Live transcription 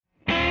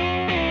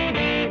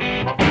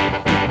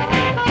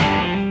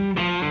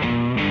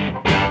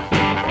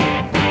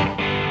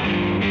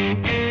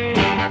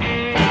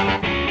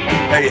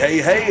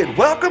Hey, and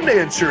welcome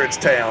to Insurance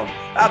Town.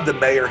 I'm the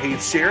Mayor,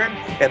 Heath Sharon,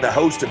 and the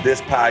host of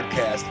this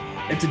podcast.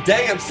 And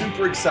today I'm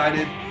super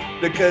excited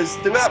because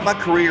throughout my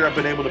career, I've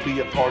been able to be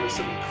a part of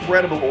some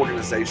incredible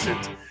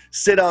organizations,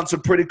 sit on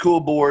some pretty cool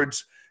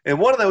boards, and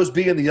one of those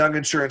being the Young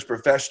Insurance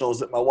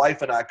Professionals that my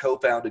wife and I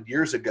co-founded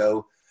years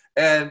ago.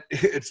 And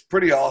it's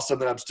pretty awesome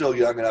that I'm still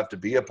young enough to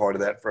be a part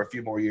of that for a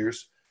few more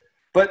years.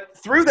 But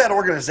through that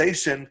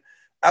organization,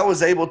 I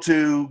was able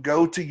to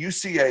go to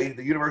UCA,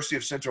 the University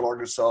of Central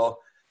Arkansas,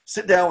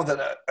 sit down with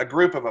a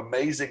group of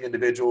amazing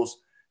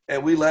individuals,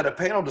 and we led a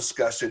panel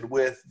discussion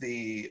with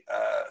the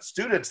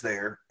students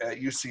there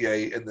at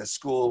UCA in the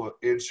School of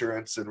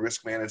Insurance and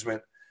Risk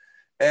Management.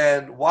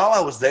 And while I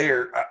was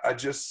there, I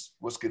just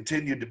was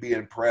continued to be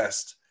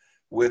impressed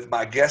with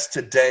my guest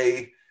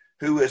today,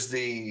 who is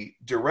the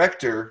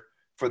director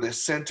for the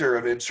Center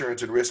of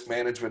Insurance and Risk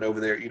Management over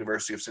there at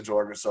University of Central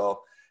Arkansas.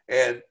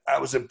 And I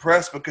was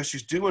impressed because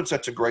she's doing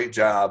such a great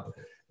job.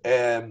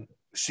 And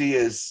she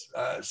is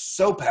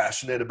so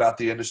passionate about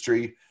the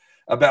industry,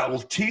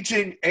 about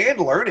teaching and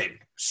learning.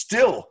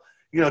 Still,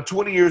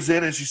 20 years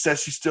in, and she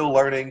says she's still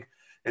learning,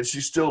 and she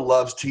still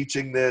loves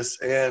teaching this,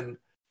 and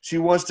she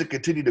wants to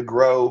continue to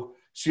grow.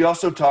 She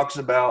also talks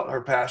about her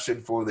passion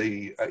for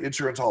the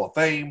Insurance Hall of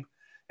Fame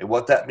and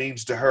what that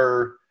means to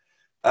her.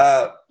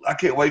 I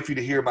can't wait for you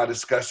to hear my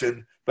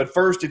discussion. But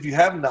first, if you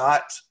have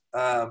not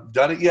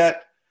done it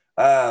yet,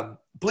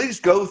 please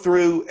go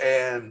through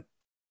and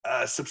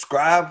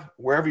subscribe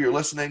wherever you're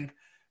listening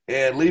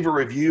and leave a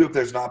review if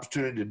there's an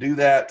opportunity to do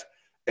that,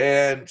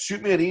 and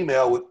shoot me an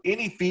email with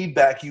any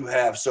feedback you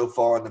have so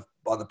far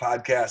on the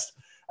podcast.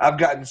 I've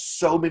gotten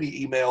so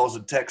many emails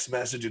and text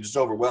messages. It's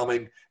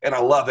overwhelming, and I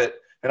love it,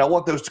 and I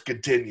want those to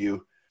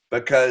continue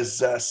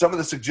because some of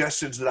the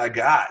suggestions that I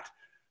got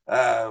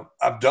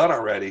I've done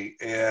already,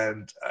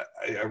 and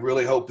I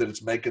really hope that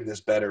it's making this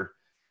better.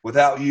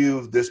 Without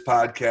you, this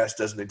podcast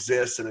doesn't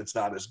exist, and it's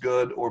not as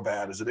good or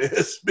bad as it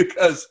is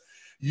because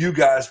you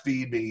guys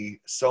feed me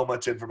so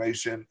much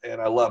information,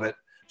 and I love it.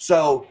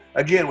 So,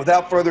 again,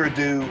 without further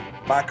ado,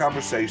 my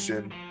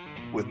conversation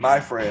with my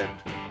friend,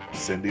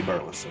 Cindy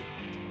Burleson.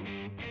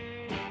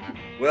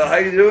 Well, how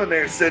you doing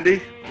there,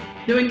 Cindy?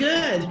 Doing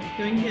good.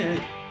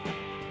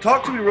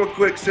 Talk to me real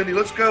quick, Cindy.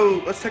 Let's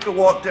take a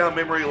walk down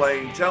memory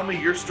lane. Tell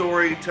me your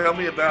story. Tell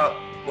me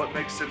about what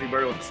makes Cindy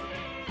Burleson.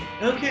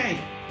 Okay.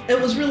 It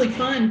was really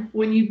fun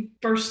when you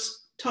first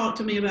talked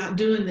to me about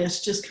doing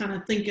this, just kind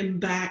of thinking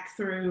back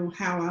through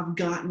how I've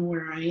gotten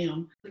where I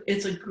am.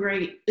 It's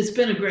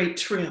been a great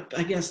trip.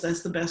 I guess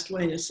that's the best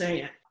way to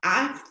say it.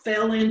 I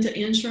fell into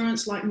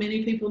insurance like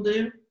many people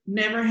do.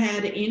 Never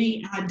had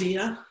any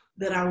idea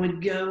that I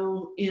would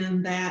go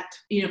in that,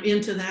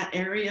 into that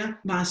area.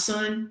 My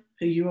son,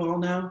 who you all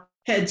know,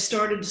 had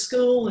started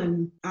school,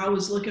 and I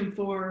was looking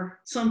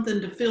for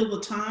something to fill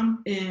the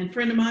time. And a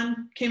friend of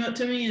mine came up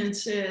to me and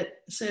said,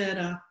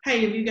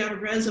 hey, have you got a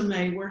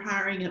resume? We're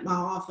hiring at my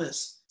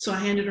office. So I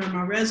handed her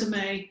my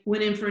resume,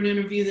 went in for an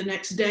interview the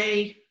next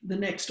day. The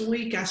next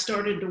week, I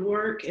started to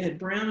work at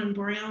Brown &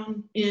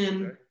 Brown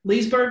in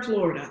Leesburg,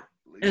 Florida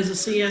as a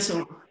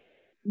CSR.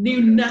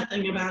 Knew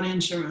nothing about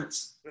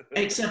insurance,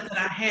 except that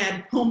I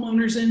had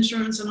homeowners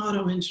insurance and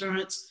auto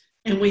insurance,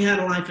 and we had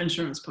a life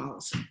insurance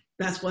policy.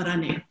 That's what I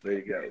knew. There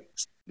you go.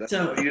 That's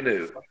all you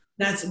knew.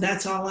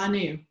 That's all I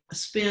knew. I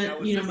spent,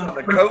 on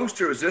the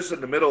coast, or is this in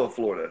the middle of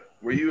Florida?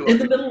 Were you in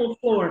the middle of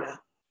Florida,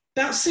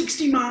 about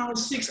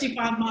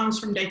 65 miles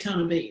from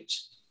Daytona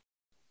Beach.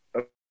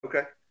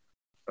 Okay.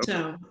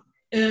 So,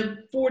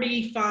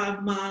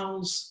 45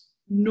 miles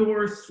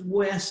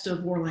northwest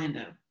of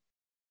Orlando.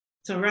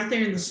 So right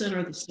there in the center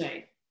of the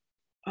state.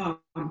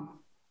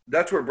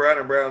 That's where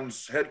Brown &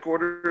 Brown's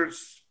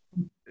headquarters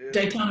is?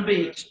 Daytona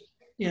Beach.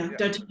 Yeah.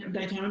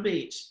 Daytona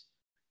Beach.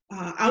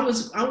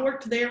 I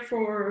worked there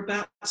for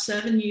about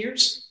 7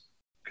 years.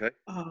 Okay.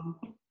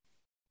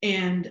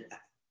 And,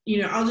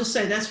 I'll just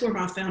say that's where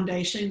my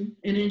foundation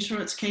in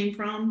insurance came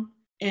from.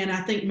 And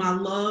I think my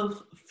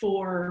love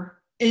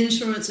for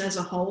insurance as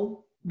a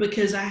whole,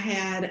 because I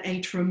had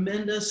a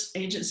tremendous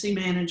agency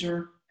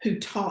manager who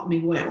taught me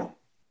well.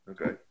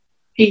 Okay.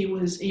 He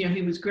was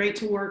great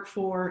to work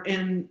for,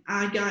 and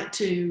I got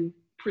to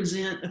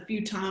present a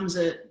few times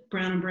at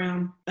Brown &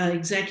 Brown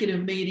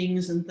executive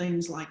meetings and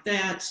things like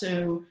that.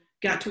 So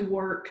got to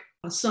work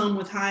some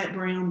with Hyatt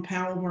Brown,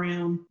 Powell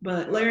Brown,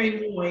 but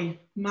Larry Moy,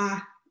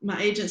 my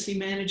agency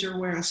manager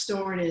where I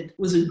started,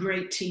 was a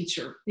great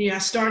teacher. I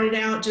started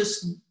out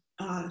just,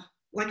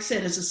 like I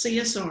said, as a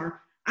CSR.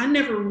 I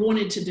never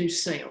wanted to do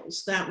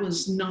sales. That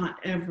was not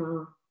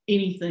ever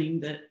anything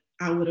that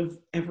I would have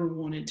ever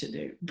wanted to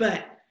do.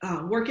 But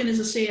working as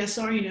a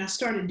CSR, I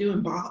started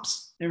doing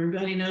BOPs.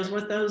 Everybody knows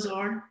what those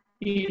are.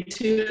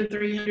 $200 and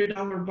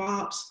 $300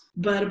 BOPs.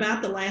 But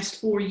about the last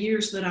 4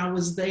 years that I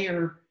was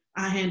there,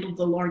 I handled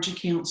the large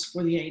accounts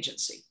for the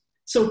agency.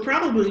 So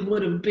probably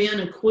would have been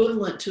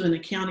equivalent to an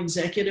account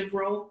executive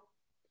role.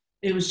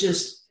 It was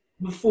just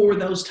before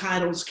those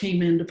titles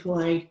came into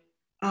play.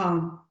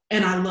 And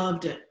I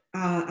loved it.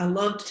 I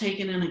loved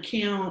taking an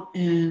account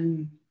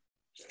and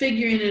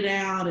figuring it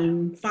out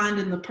and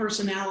finding the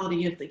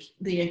personality of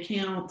the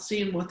account,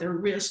 seeing what their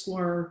risks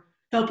were,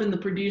 helping the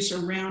producer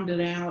round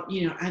it out.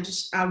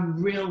 I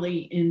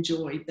really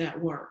enjoyed that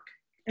work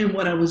and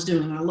what I was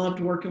doing. I loved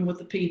working with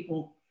the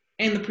people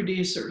and the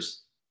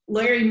producers.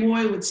 Larry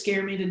Moy would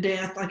scare me to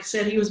death. Like I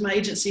said, he was my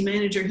agency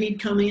manager. He'd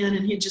come in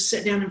and he'd just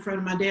sit down in front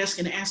of my desk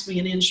and ask me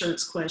an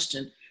insurance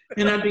question.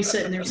 And I'd be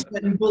sitting there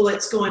sweating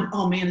bullets going,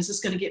 oh man, is this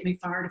going to get me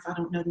fired if I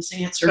don't know this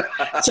answer?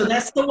 So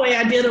that's the way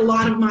I did a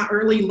lot of my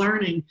early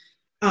learning.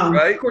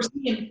 Right. Of course,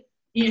 he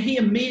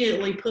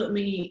immediately put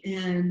me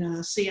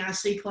in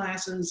CIC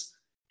classes.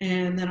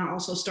 And then I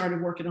also started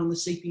working on the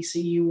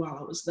CPCU while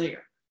I was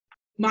there.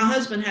 My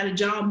husband had a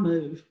job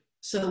move.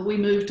 So we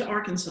moved to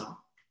Arkansas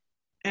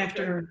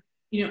after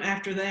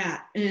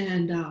that.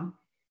 And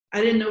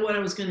I didn't know what I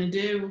was going to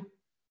do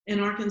in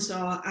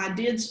Arkansas. I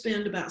did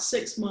spend about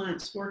 6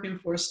 months working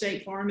for a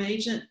State Farm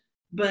agent,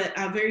 but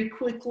I very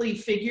quickly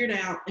figured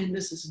out, and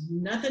this is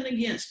nothing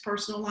against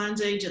personal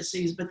lines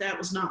agencies, but that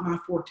was not my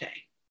forte.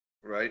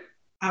 Right.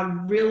 I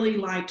really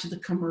liked the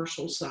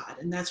commercial side,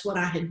 and that's what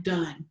I had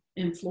done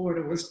in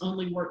Florida, was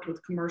only worked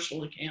with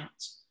commercial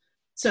accounts.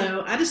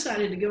 So I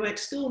decided to go back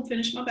to school and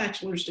finish my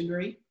bachelor's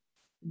degree.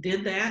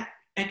 Did that.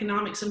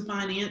 Economics and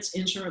finance.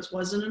 Insurance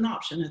wasn't an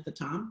option at the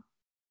time.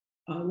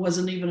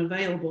 Wasn't even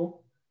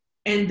available.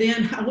 And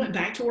then I went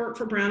back to work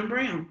for Brown &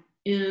 Brown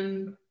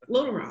in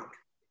Little Rock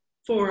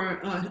for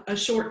a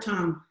short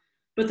time.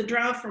 But the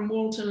drive from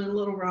Wilton and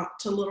Little Rock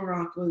to Little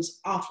Rock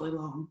was awfully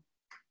long.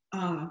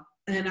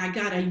 And I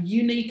got a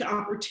unique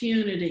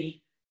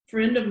opportunity.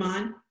 Friend of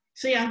mine,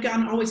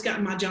 I've always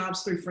gotten my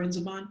jobs through friends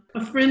of mine.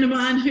 A friend of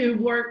mine who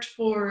worked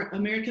for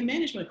American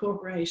Management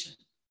Corporation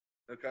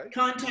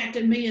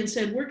contacted me and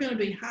said, we're going to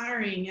be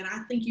hiring, and I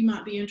think you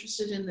might be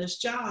interested in this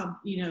job,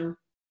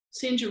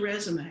 send your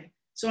resume.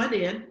 So I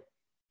did.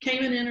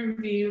 Came and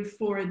interviewed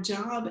for a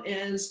job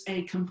as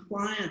a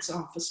compliance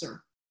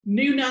officer.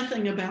 Knew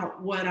nothing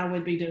about what I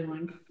would be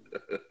doing,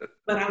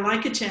 but I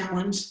like a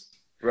challenge.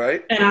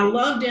 Right. And I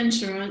loved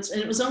insurance,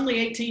 and it was only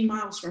 18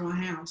 miles from my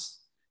house.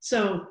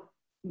 So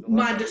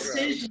my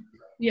decision,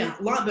 a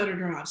lot better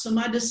drive. So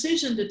my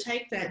decision to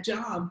take that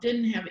job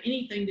didn't have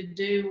anything to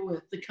do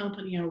with the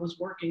company I was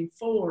working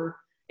for.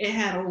 It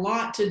had a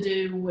lot to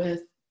do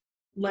with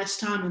less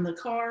time in the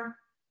car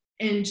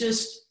and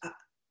just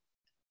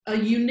a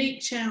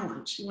unique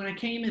challenge. When I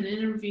came and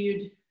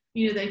interviewed,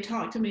 they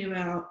talked to me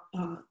about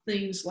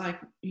things like,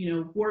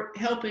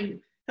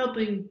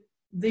 helping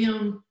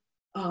them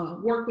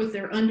work with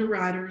their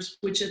underwriters,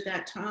 which at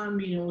that time,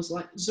 was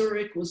like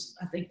Zurich was,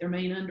 I think, their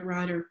main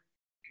underwriter,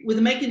 with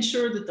making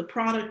sure that the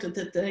product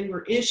that they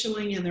were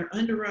issuing and their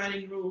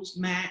underwriting rules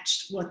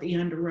matched what the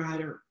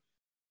underwriter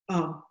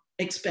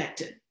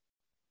expected.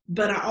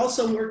 But I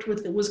also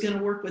was going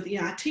to work with the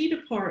IT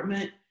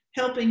department,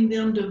 helping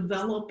them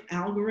develop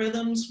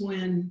algorithms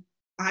when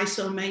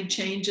ISO made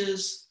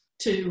changes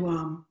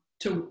to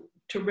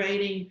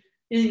rating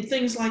and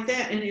things like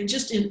that. And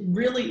it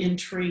really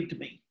intrigued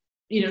me,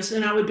 so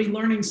then I would be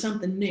learning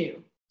something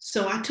new.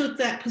 So I took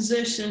that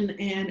position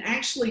and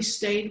actually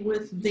stayed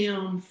with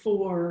them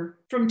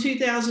from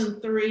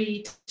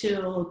 2003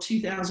 till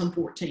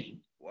 2014.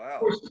 Wow. Of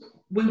course,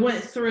 we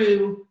went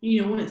through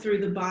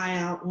the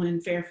buyout when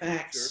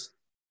Fairfax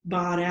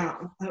bought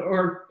out,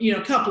 or,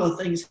 a couple of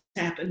things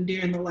happened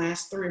during the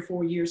last 3 or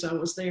 4 years I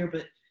was there,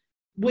 but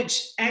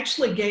which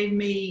actually gave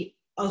me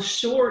a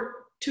short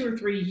 2 or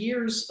 3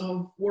 years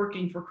of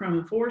working for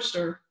Crum &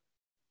 Forster.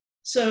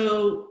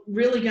 So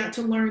really got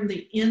to learn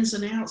the ins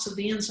and outs of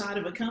the inside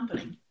of a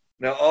company.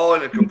 Now, all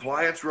in a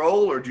compliance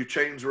role, or did you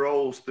change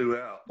roles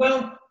throughout?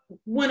 Well,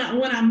 when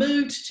I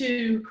moved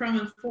to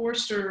Crum &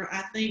 Forster,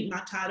 I think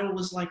my title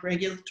was like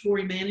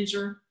regulatory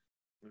manager.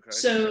 Okay.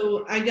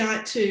 So I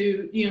got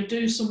to,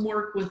 do some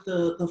work with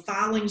the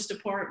filings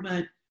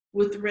department,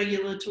 with the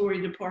regulatory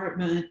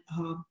department,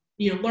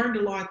 learned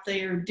a lot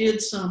there,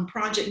 did some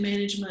project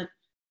management,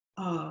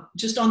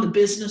 just on the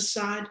business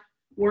side,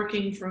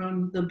 working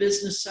from the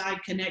business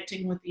side,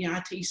 connecting with the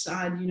IT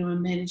side,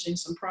 and managing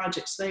some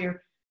projects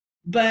there.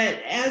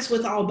 But as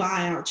with all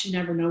buyouts, you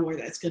never know where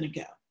that's going to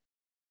go,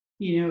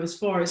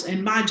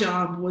 and my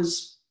job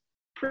was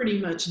pretty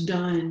much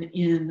done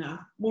in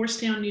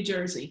Morristown, New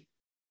Jersey.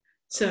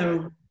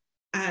 So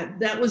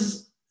that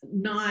was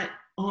not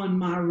on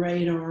my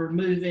radar,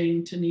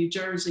 moving to New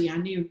Jersey. I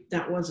knew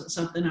that wasn't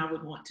something I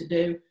would want to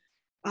do.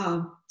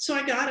 So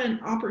I got an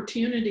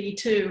opportunity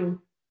to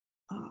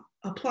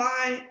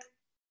apply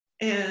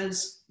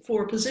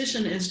for a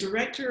position as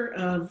Director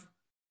of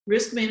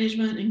Risk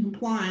Management and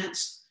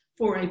Compliance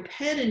for a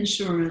pet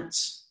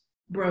insurance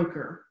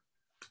broker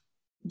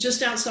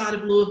just outside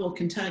of Louisville,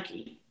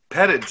 Kentucky.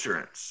 Pet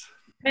insurance.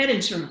 Pet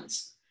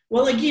insurance.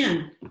 Well,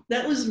 again,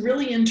 that was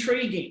really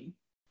intriguing.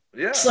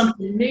 Yeah.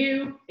 Something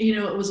new.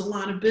 It was a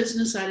line of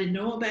business I didn't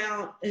know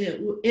about.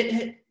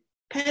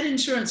 Pet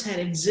insurance had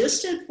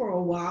existed for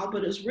a while,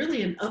 but it was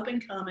really an up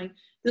and coming.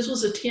 This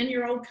was a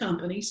 10-year-old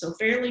company, so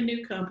fairly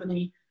new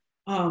company.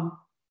 And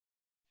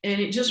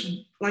it just,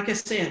 like I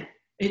said,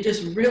 it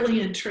just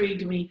really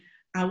intrigued me.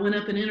 I went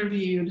up and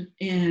interviewed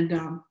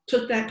and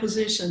took that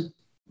position.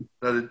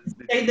 Now, did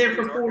Stayed you there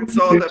for 4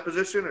 Arkansas years. that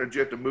position, or did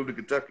you have to move to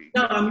Kentucky?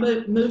 No, I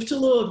moved to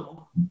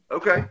Louisville.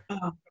 Okay.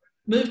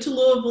 Moved to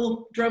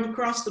Louisville, drove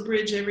across the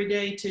bridge every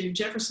day to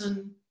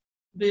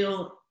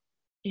Jeffersonville,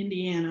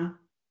 Indiana,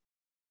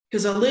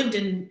 because I lived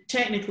in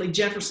technically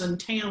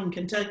Jeffersontown,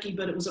 Kentucky,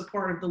 but it was a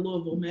part of the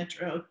Louisville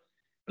metro.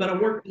 But I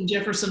worked in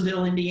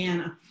Jeffersonville,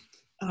 Indiana,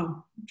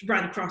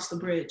 right across the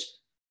bridge.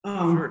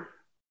 Sure.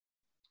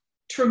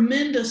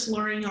 Tremendous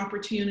learning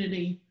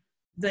opportunity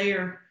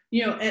there.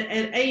 You know,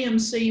 at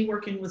AMC,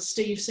 working with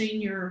Steve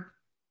Sr.,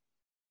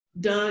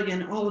 Doug,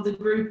 and all of the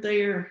group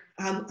there,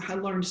 I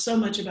learned so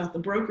much about the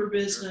broker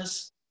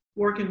business,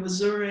 working with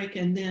Zurich,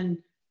 and then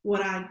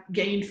what I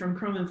gained from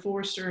Crum &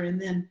 Forster.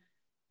 And then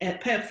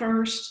at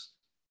PetFirst,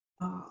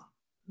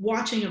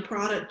 watching a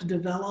product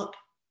develop,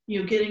 you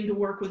know, getting to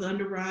work with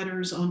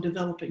underwriters on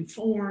developing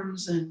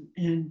forms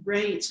and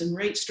rates and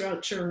rate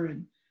structure,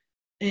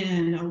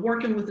 and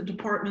working with the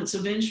departments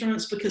of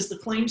insurance, because the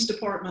claims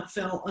department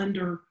fell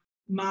under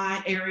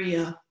my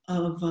area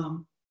of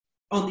on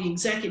the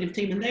executive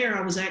team. And there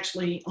I was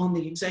actually on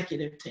the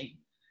executive team.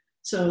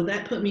 So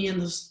that put me in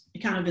this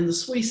kind of in the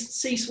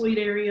C-suite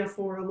area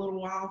for a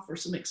little while, for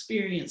some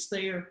experience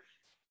there.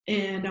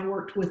 And I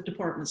worked with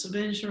departments of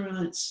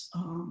insurance,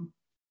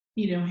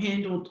 you know,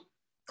 handled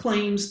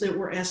claims that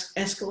were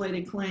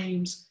escalated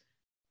claims,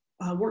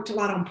 worked a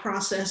lot on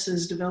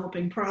processes,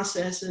 developing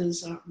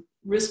processes,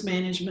 risk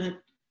management,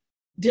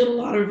 did a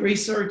lot of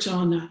research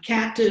on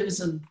captives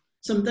and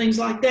some things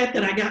like that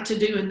I got to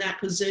do in that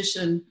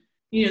position,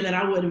 you know, that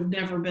I would have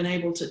never been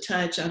able to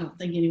touch, I don't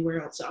think,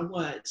 anywhere else I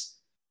was.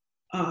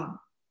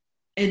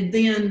 And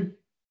then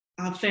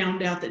I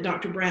found out that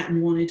Dr.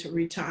 Bratton wanted to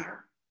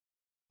retire.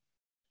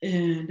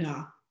 And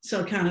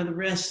so kind of the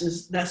rest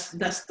is, that's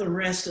the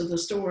rest of the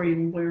story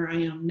and where I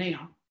am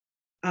now.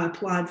 I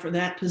applied for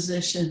that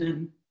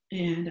position,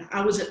 and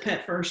I was at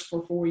PetFirst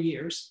for 4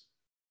 years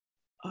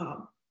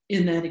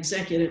in that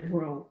executive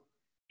role,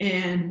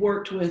 and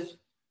worked with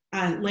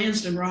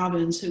Lansden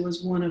Robbins, who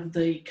was one of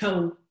the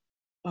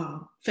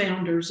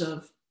co-founders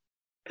of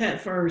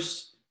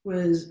PetFirst,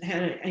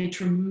 had a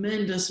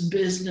tremendous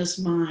business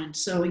mind.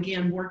 So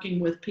again, working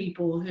with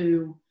people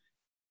who,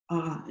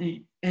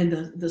 and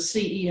the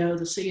CEO,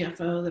 the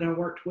CFO that I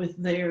worked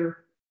with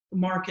there,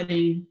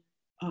 marketing,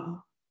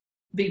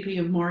 VP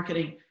of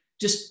marketing,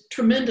 just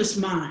tremendous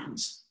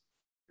minds.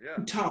 Yeah.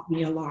 Who taught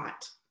me a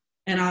lot.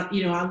 And I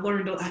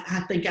learned,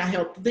 I think I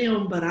helped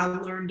them, but I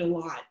learned a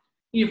lot,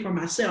 you know, for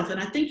myself. And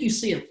I think you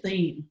see a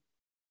theme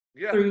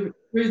through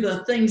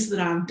the things that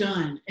I've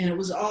done. And it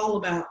was all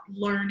about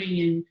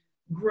learning and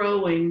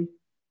growing,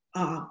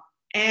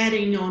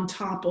 adding on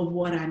top of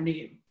what I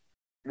knew.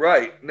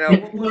 Right. Now,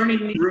 what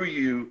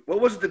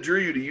was it that drew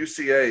you to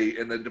UCA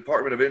and the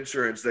Department of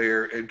Insurance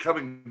there, and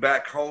coming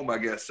back home, I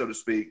guess, so to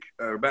speak,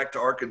 or back to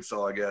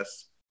Arkansas, I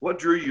guess? What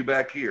drew you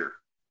back here?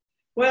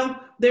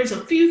 Well, there's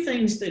a few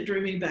things that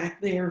drew me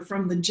back there.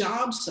 From the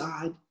job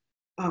side,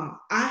 I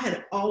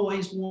had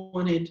always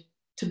wanted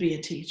to be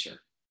a teacher.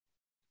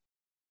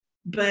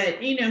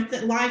 But, you know,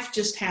 life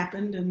just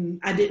happened and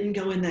I didn't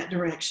go in that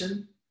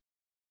direction.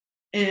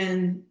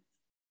 And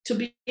to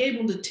be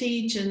able to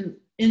teach in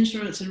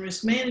insurance and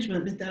risk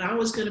management, that I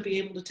was going to be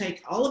able to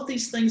take all of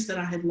these things that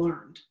I had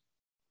learned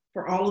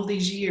for all of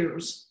these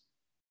years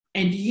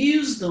and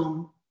use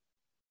them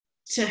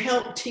to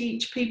help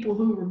teach people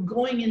who were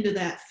going into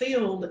that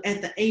field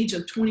at the age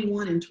of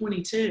 21 and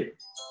 22,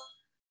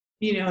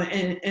 you know,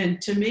 and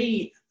to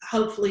me,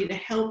 hopefully to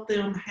help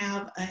them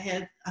have a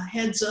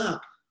heads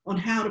up on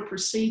how to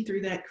proceed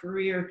through that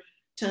career,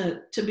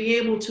 to be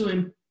able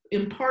to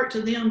impart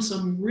to them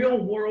some real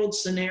world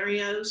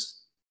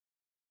scenarios,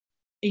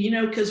 you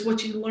know, because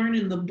what you learn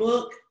in the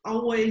book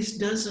always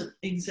doesn't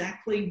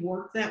exactly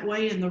work that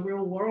way in the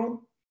real world.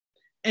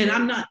 And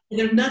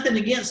there's nothing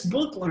against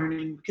book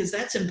learning, because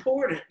that's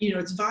important. You know,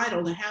 it's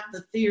vital to have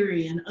the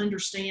theory and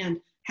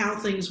understand how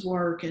things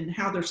work and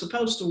how they're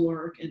supposed to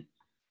work,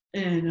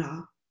 and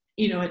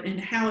you know, and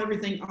how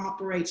everything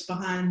operates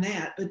behind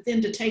that. But then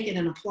to take it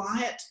and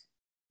apply it,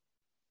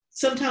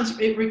 sometimes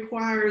it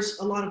requires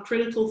a lot of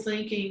critical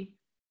thinking,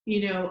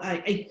 you know,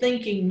 a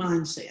thinking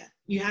mindset.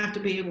 You have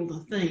to be able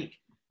to think.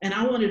 And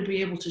I wanted to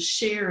be able to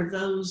share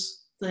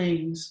those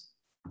things,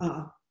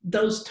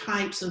 those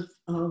types of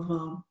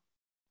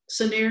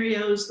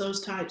scenarios,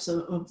 those types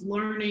of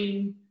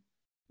learning,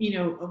 you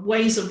know,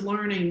 ways of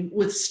learning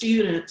with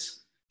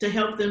students, to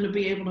help them to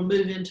be able to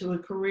move into a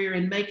career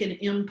and make an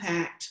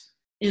impact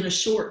in a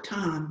short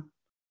time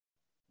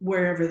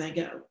wherever they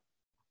go.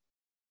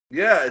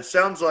 Yeah, it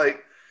sounds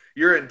like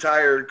your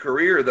entire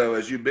career, though,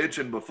 as you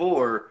mentioned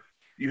before,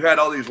 you had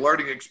all these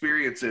learning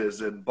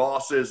experiences and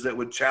bosses that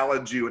would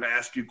challenge you and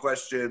ask you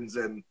questions,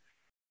 and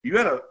you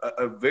had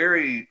a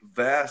very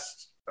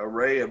vast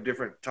array of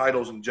different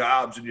titles and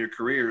jobs in your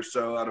career.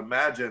 So I'd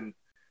imagine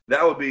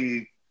that would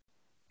be,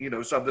 you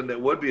know, something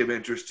that would be of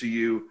interest to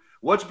you.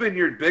 What's been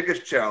your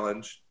biggest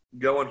challenge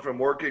going from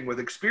working with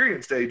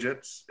experienced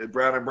agents at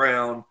Brown &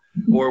 Brown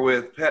or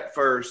with Pet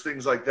First,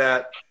 things like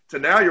that, to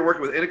now you're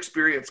working with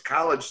inexperienced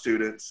college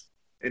students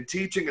and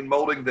teaching and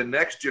molding the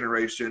next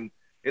generation.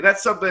 And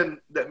that's something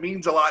that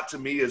means a lot to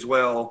me as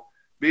well,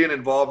 being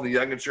involved in the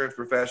young insurance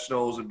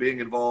professionals and being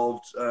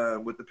involved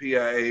with the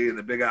PIA and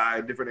the Big I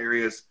in different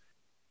areas.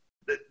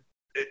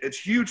 It's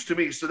huge to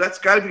me. So that's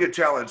got to be a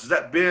challenge. Has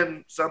that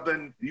been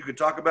something you could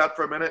talk about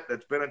for a minute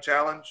that's been a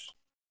challenge?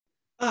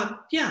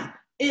 Yeah,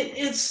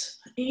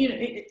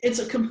 it's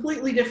a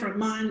completely different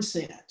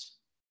mindset.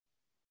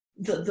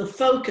 The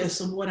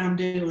focus of what I'm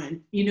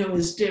doing,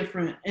 is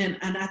different. And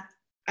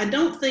I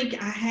don't think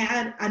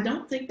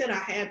that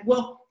I had,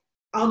 well,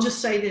 I'll just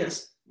say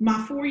this.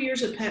 My 4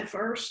 years at Pet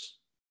First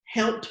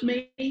helped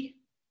me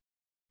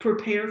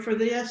prepare for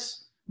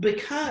this,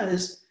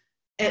 because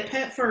at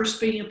Pet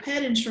First, being a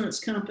pet insurance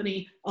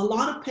company, a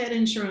lot of pet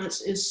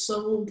insurance is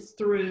sold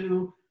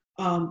through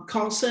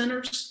call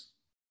centers.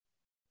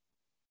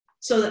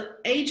 So the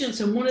agents,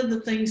 and one of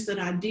the things that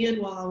I did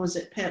while I was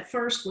at Pet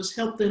First was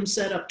help them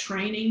set up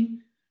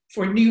training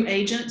for new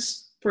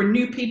agents, for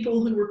new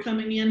people who were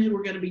coming in who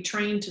were going to be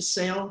trained to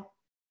sell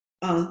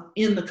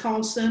in the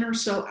call center.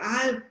 So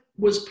I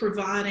was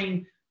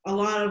providing a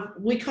lot of,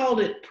 we called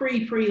it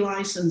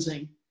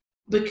pre-licensing,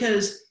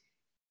 because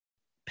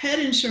pet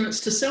insurance,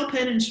 to sell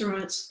pet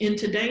insurance in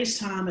today's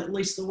time, at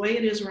least the way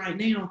it is right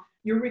now,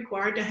 you're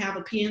required to have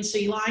a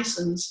PNC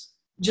license,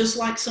 just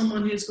like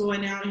someone who's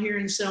going out here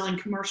and selling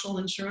commercial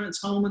insurance,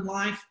 home and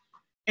life.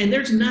 And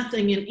there's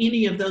nothing in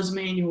any of those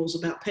manuals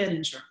about pet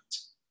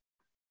insurance.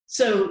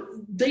 So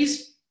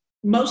these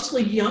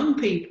mostly young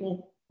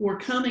people were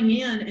coming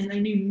in and they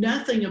knew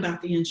nothing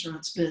about the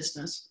insurance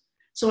business.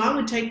 So I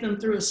would take them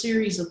through a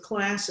series of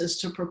classes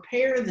to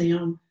prepare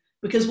them,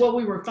 because what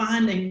we were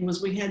finding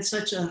was we had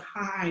such a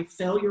high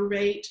failure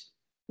rate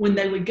when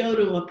they would go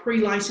to a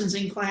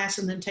pre-licensing class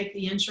and then take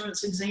the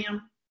insurance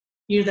exam.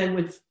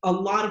 A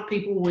lot of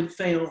people would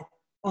fail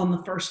on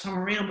the first time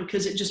around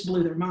because it just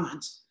blew their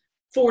minds.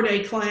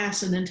 4-day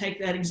class and then take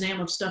that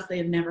exam of stuff they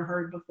had never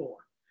heard before.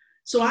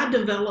 So I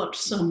developed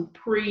some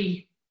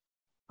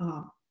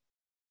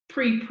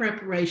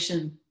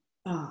pre-preparation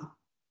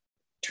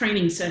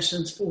training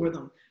sessions for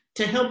them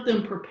to help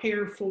them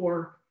prepare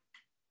for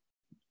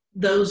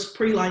those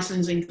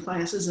pre-licensing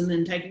classes and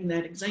then taking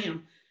that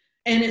exam.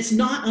 And it's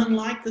not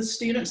unlike the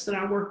students that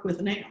I work with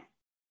now,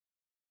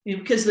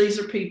 because these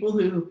are people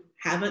who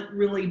haven't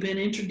really been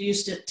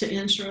introduced to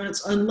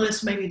insurance,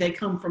 unless maybe they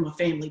come from a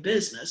family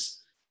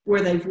business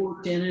where they've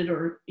worked in it,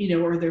 or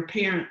or their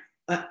parent,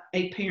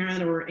 a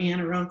parent or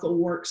aunt or uncle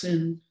works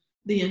in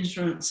the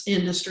insurance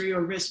industry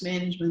or risk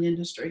management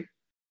industry.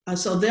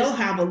 So they'll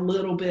have a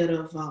little bit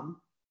of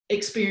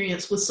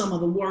experience with some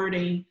of the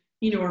wording,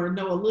 or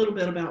know a little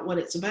bit about what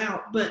it's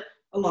about. But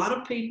a lot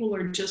of people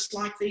are just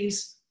like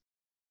these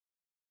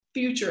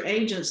future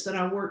agents that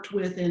I worked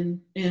with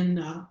in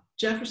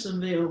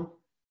Jeffersonville.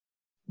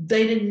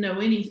 They didn't know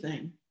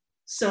anything.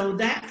 So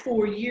that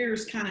 4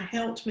 years kind of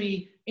helped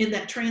me in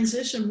that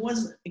transition.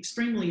 Wasn't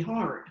extremely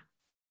hard.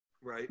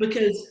 Right.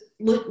 Because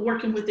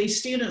working with these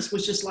students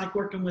was just like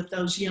working with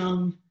those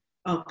young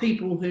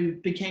people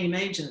who became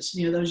agents,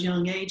 those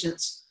young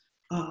agents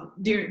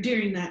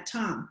during that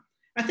time.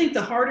 I think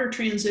the harder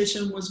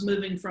transition was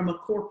moving from a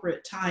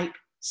corporate type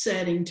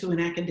setting to an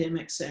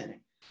academic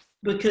setting,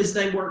 because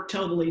they work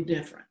totally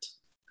different.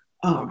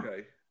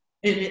 Okay.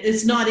 And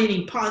it's not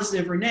any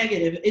positive or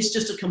negative. It's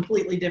just a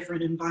completely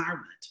different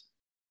environment.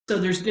 So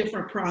there's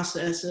different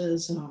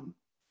processes.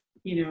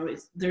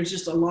 There's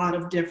just a lot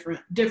of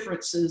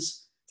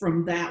differences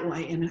from that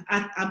way. And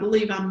I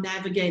believe I'm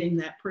navigating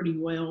that pretty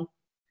well.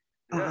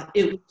 Yeah.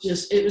 It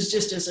was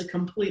just as a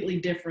completely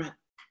different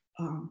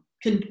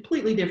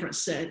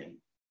setting.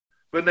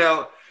 But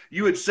now,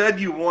 you had said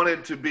you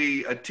wanted to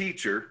be a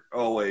teacher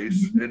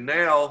always, Mm-hmm. and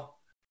now,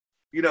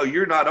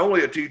 you're not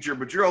only a teacher,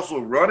 but you're also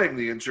running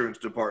the insurance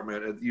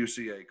department at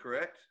UCA,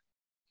 correct?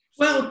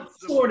 Well,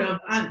 sort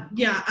of.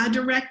 I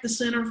direct the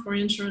Center for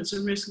Insurance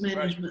and Risk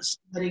Management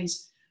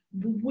Studies.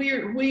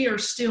 We are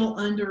still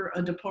under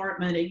a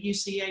department at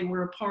UCA.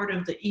 We're a part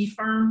of the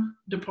eFirm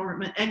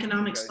department,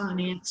 Economics,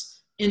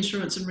 Finance,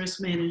 Insurance, and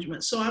Risk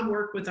Management. So I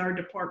work with our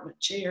department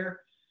chair,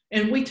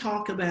 and we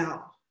talk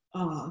about,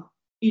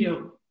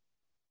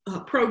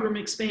 program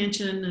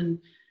expansion and,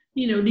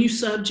 new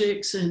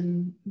subjects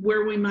and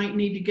where we might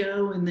need to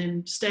go, and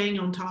then staying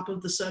on top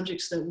of the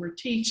subjects that we're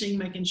teaching,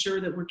 making sure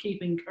that we're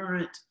keeping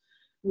current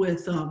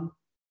with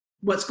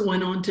what's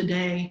going on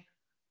today.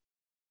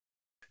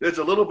 There's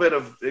a little bit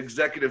of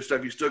executive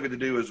stuff you still get to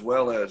do as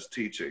well as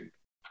teaching.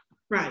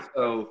 Right.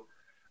 So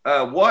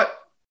what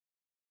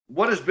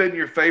has been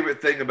your favorite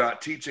thing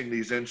about teaching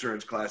these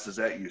insurance classes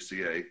at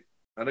UCA?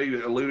 I know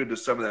you alluded to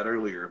some of that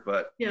earlier,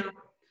 but. Yeah.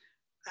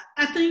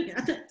 I think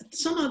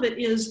some of it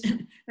is,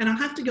 and I'll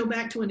have to go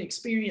back to an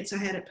experience I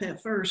had at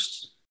Pet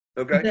First.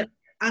 Okay. That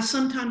I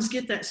sometimes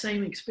get that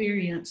same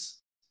experience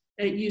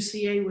at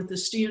UCA with the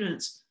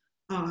students.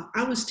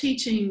 I was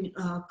teaching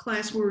a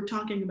class where we were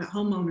talking about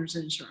homeowners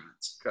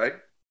insurance. Okay.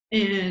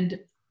 And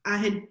I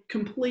had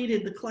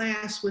completed the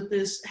class with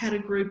had a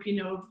group,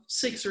 of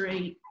 6 or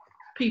 8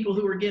 people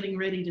who were getting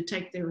ready to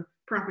take their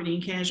property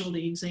and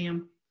casualty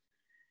exam.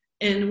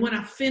 And when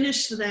I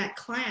finished that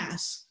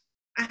class,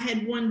 I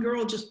had one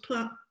girl just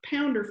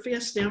pound her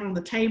fist down on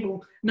the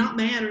table, not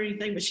mad or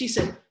anything, but she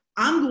said,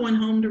 I'm going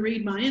home to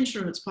read my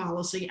insurance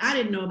policy. I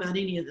didn't know about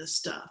any of this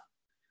stuff.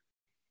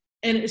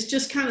 And it's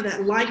just kind of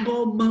that light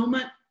bulb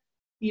moment,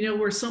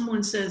 where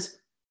someone says,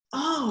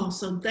 oh,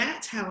 so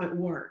that's how it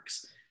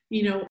works.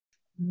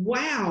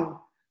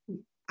 Wow,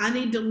 I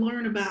need to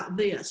learn about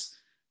this.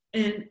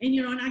 And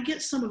I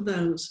get some of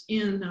those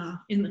in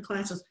the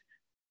classes.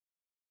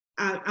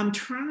 I'm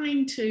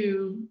trying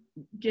to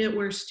get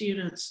where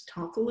students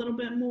talk a little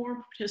bit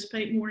more,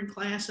 participate more in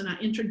class, and I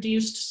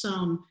introduced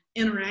some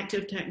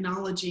interactive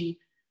technology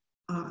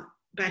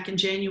back in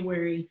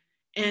January,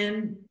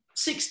 and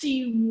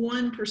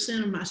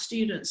 61% of my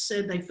students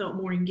said they felt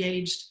more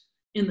engaged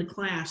in the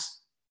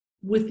class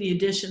with the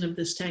addition of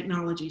this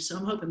technology. So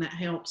I'm hoping that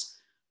helps.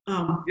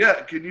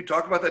 Yeah, can you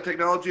talk about that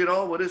technology at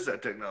all? What is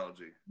that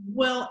technology?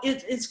 Well,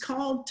 it's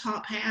called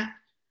Top Hat,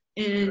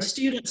 and okay.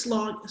 Students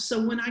log.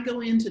 So when I go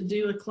in to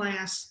do a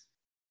class,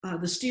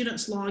 the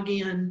students log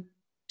in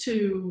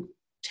to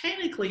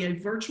technically a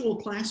virtual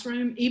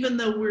classroom, even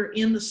though we're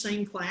in the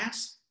same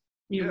class.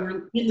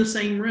 We're in the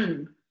same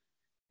room.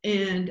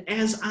 And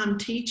as I'm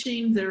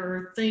teaching, there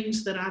are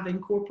things that I've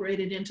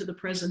incorporated into the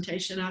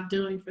presentation I'm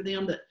doing for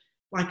them, that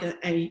like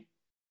a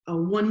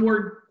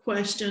one-word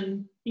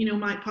question,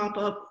 might pop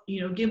up,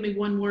 give me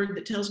one word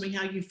that tells me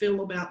how you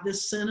feel about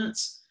this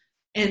sentence.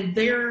 And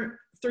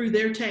through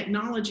their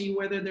technology,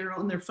 whether they're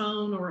on their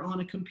phone or on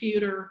a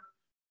computer,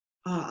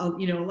 a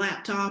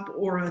laptop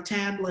or a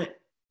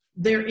tablet,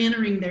 they're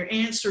entering their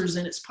answers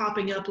and it's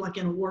popping up like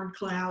in a word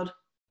cloud,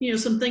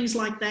 some things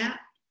like that.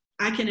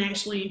 I can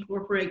actually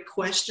incorporate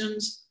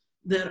questions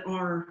that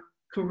are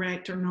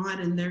correct or not,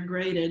 and they're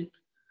graded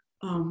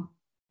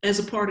as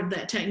a part of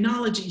that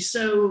technology.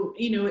 So,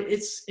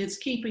 it's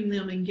keeping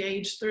them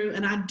engaged through.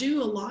 And I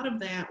do a lot of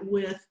that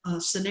with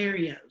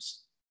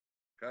scenarios.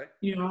 Okay.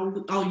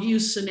 I'll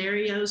use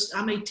scenarios.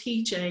 I may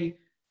teach a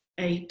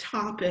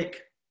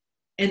topic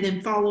and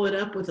then follow it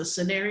up with a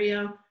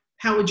scenario.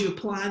 How would you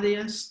apply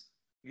this?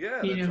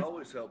 Yeah, that's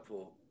always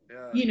helpful.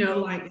 Yeah.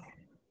 Like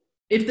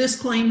if this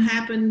claim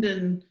happened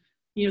and,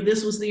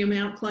 this was the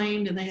amount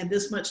claimed and they had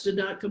this much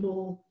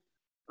deductible,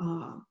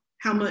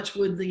 how much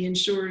would the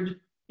insured,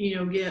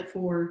 get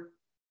for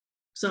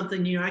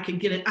something? I could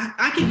get it.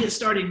 I could get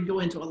started and go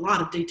into a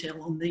lot of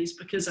detail on these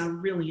because I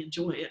really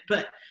enjoy it.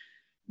 But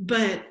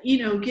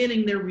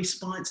getting their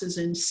responses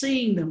and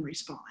seeing them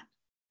respond.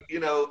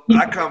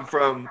 I come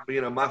from,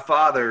 my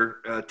father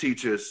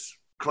teaches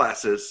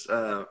classes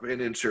in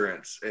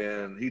insurance,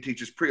 and he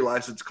teaches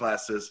pre-license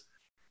classes.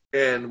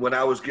 And when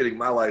I was getting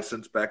my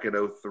license back in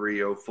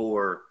 03,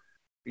 04,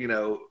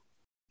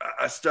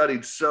 I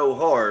studied so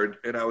hard,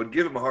 and I would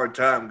give him a hard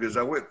time because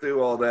I went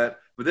through all that.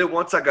 But then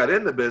once I got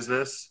in the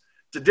business,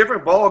 it's a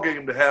different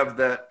ballgame to have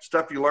that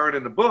stuff you learn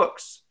in the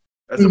books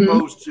as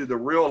opposed to the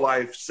real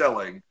life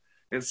selling.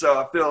 And so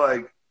I feel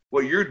like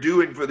what you're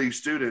doing for these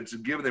students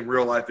and giving them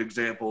real life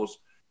examples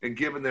and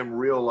giving them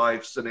real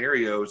life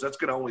scenarios, that's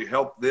going to only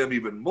help them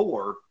even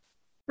more.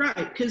 Right,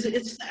 because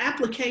it's the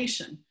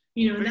application,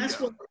 and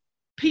that's what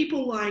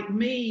people like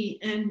me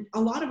and a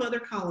lot of other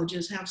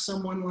colleges have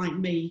someone like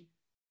me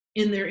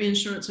in their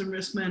insurance and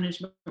risk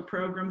management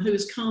program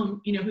who's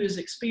who's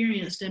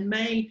experienced and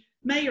may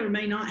or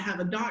may not have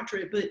a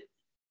doctorate, but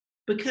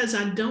because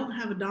I don't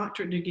have a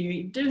doctorate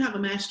degree, do have a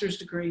master's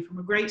degree from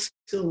a great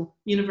school,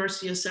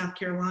 University of South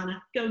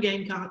Carolina. Go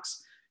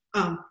Gamecocks.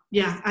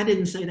 Yeah, I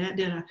didn't say that,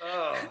 did I?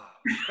 Oh,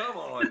 come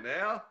on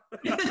now.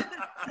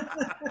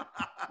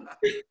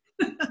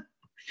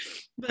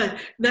 But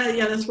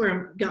that's where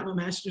I got my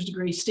master's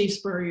degree, Steve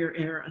Spurrier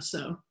era.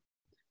 So,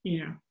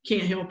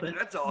 can't help it.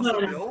 That's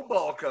awesome. The old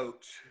ball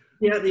coach.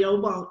 Yeah, the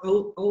old ball.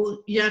 Old,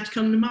 you have to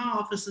come to my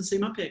office and see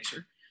my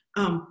picture.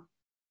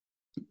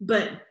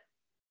 But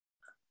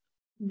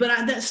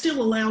that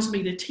still allows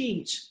me to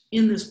teach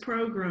in this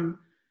program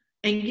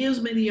and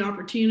gives me the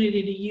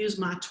opportunity to use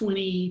my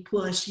 20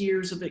 plus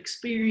years of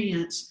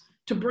experience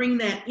to bring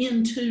that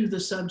into the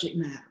subject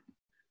matter,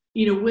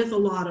 with a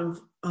lot of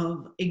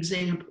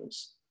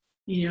examples,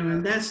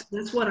 and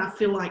that's what I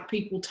feel like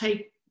people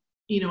take,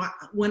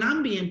 when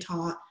I'm being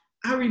taught,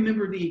 I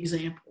remember the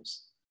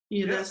examples,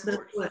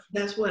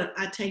 that's what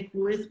I take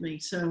with me.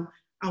 So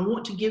I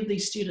want to give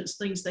these students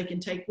things they can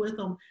take with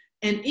them.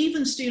 And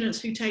even students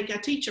who I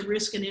teach a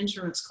risk and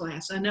insurance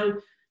class. I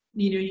know,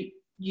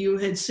 you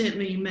had sent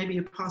me maybe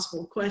a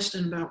possible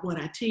question about what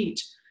I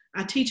teach.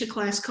 I teach a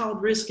class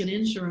called Risk and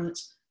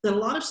Insurance that a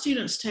lot of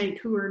students take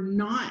who are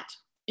not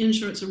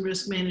insurance and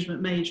risk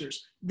management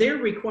majors. They're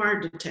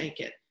required to take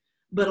it,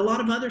 but a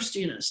lot of other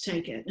students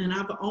take it. And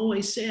I've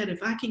always said,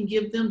 if I can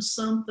give them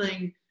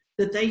something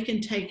that they can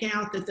take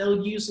out that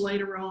they'll use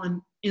later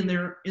on in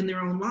their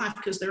own life,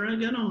 because they're going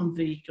to own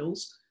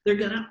vehicles, they're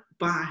going to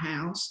buy a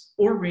house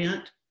or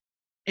rent,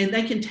 and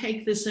they can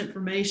take this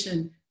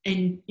information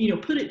and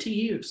put it to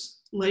use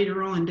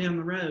later on down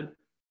the road.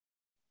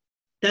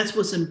 That's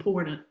what's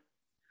important.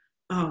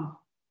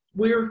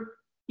 We're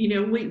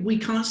We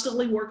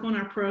constantly work on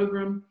our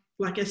program.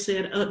 Like I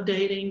said,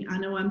 updating. I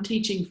know I'm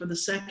teaching for the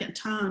second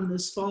time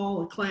this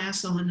fall a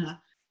class on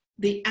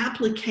the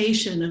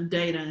application of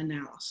data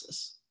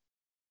analysis.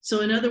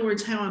 So in other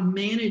words, how a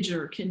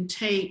manager can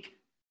take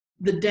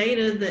the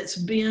data that's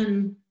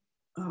been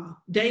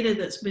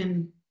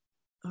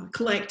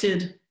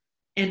collected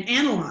and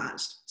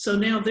analyzed. So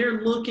now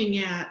they're looking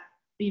at,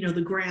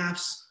 the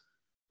graphs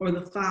or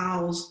the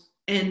files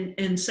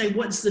and say,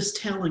 what's this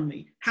telling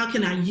me? How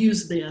can I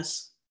use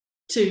this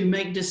to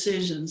make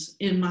decisions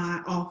in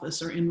my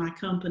office or in my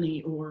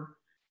company or,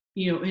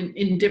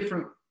 in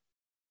different,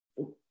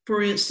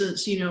 for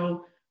instance,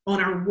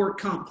 on our work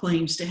comp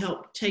claims to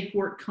help take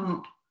work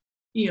comp,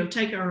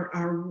 take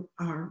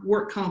our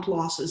work comp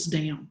losses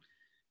down.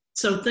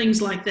 So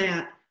things like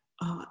that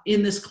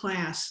in this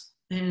class,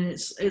 and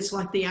it's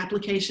like the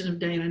application of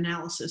data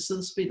analysis. So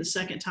this will be the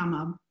second time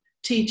I'm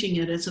teaching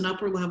it. It's an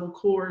upper level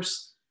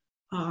course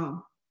and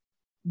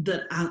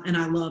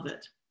I love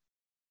it.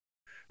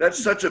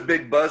 That's such a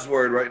big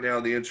buzzword right now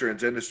in the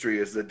insurance industry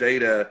is the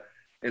data,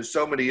 and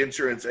so many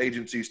insurance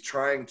agencies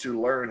trying to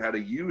learn how to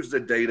use the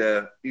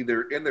data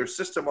either in their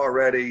system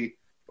already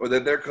or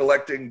that they're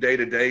collecting day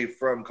to day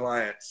from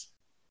clients.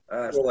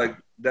 So like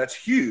that's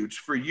huge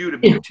for you to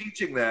be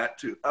teaching that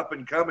to up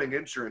and coming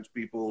insurance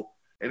people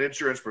and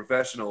insurance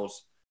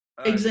professionals.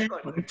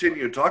 Exactly.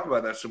 Continue to talk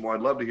about that some more.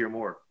 I'd love to hear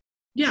more.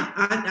 Yeah,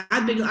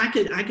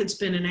 I could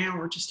spend an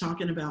hour just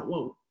talking about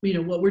what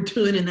we're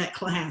doing in that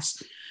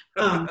class.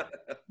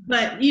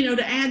 But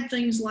to add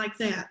things like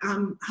that,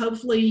 I'm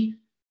hopefully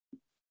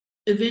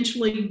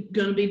eventually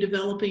going to be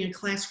developing a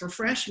class for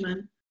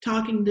freshmen,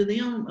 talking to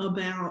them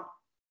about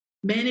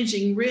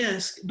managing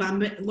risk by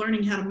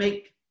learning how to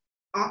make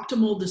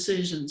optimal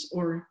decisions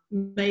or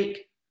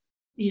make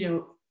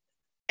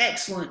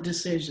excellent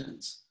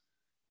decisions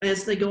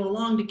as they go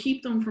along, to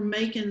keep them from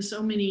making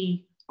so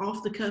many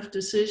off the cuff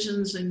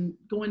decisions and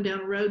going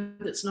down a road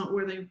that's not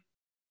where they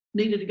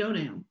needed to go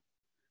down,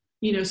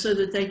 so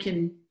that they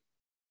can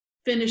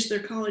finish their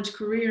college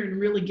career and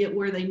really get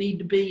where they need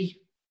to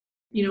be,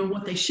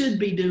 what they should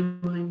be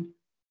doing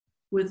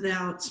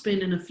without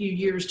spending a few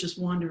years just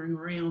wandering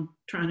around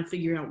trying to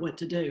figure out what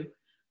to do.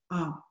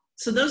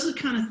 So those are the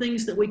kind of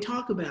things that we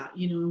talk about,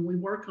 and we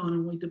work on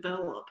and we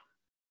develop.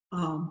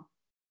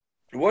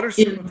 What are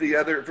some of the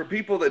other, for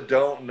people that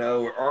don't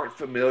know or aren't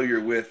familiar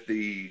with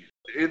the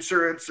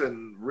insurance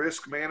and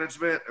risk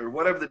management or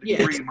whatever the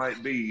degree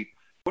might be,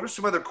 what are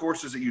some other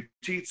courses that you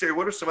teach there?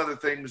 What are some other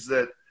things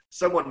that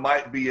someone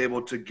might be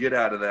able to get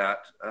out of that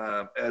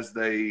as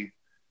they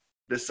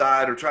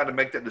decide or try to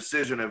make that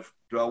decision of,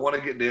 do I want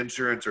to get into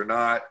insurance or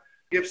not?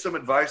 Give some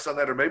advice on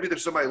that. Or maybe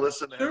there's somebody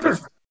listening that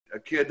has a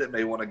kid that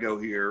may want to go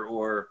here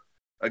or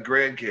a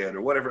grandkid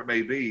or whatever it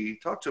may be.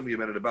 Talk to me a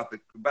minute about the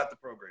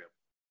program.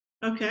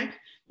 Okay.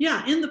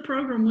 Yeah. In the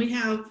program, we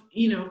have,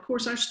 of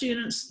course, our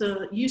students,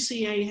 the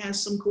UCA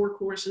has some core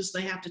courses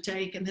they have to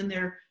take. And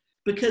then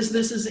because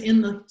this is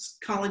in the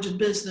College of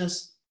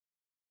Business,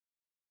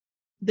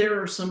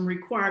 there are some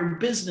required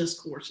business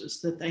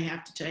courses that they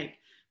have to take.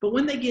 But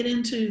when they get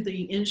into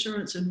the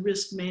insurance and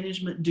risk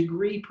management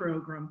degree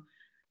program,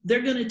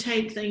 they're going to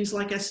take things,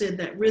 like I said,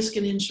 that risk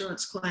and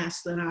insurance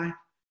class that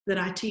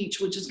I teach,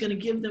 which is going to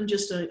give them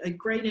just a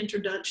great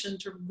introduction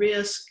to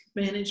risk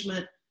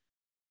management.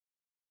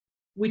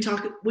 We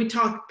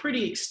talk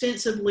pretty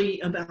extensively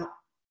about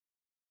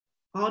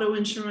auto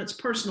insurance,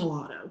 personal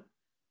auto,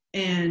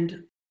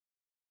 and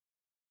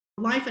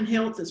life and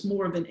health is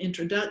more of an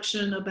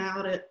introduction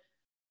about it.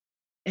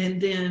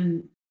 And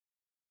then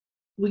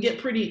we get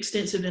pretty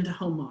extensive into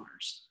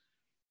homeowners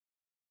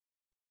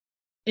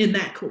in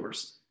that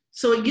course.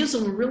 So it gives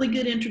them a really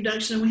good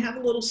introduction. And we have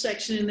a little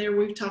section in there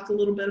where we talk a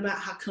little bit about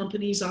how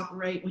companies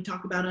operate. We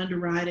talk about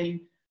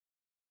underwriting,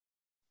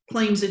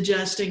 claims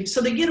adjusting.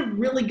 So they get a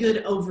really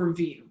good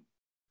overview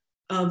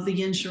of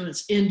the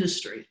insurance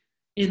industry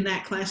in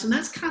that class. And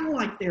that's kind of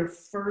like their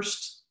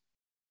first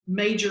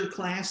major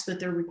class that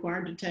they're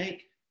required to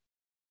take.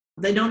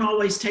 They don't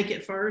always take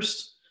it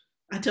first.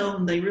 I tell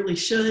them they really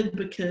should,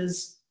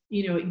 because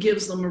it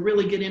gives them a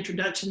really good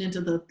introduction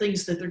into the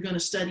things that they're going to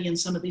study in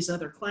some of these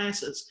other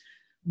classes.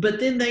 But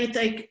then they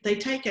take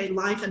a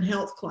life and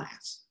health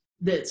class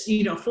that's,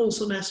 full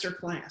semester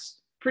class,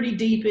 pretty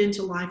deep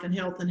into life and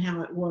health and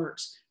how it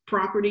works.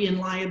 Property and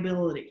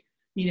liability,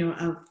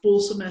 a full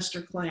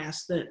semester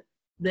class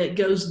that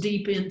goes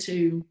deep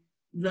into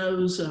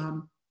those,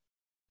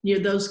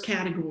 those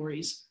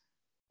categories,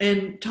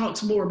 and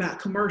talks more about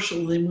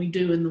commercial than we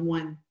do in the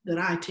one that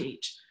I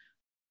teach.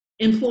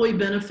 Employee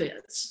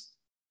benefits.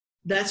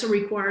 That's a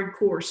required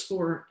course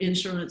for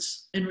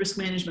insurance and risk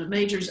management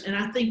majors. And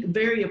I think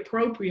very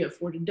appropriate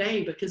for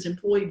today, because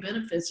employee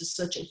benefits is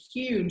such a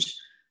huge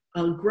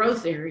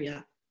growth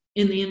area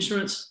in the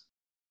insurance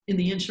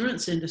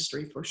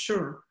industry, for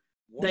sure.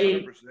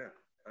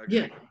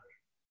 100%.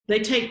 They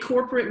take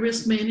corporate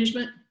risk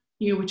management,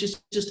 which is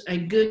just a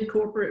good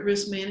corporate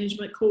risk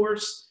management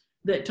course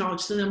that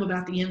talks to them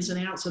about the ins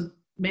and outs of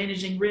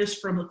managing risk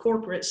from the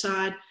corporate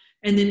side.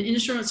 And then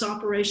insurance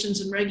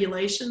operations and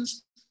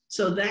regulations.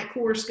 So that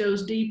course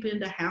goes deep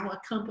into how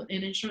an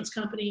insurance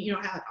company,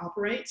 how it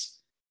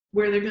operates,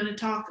 where they're going to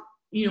talk,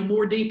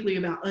 more deeply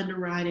about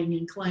underwriting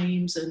and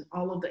claims and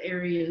all of the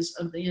areas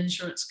of the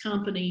insurance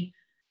company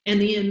and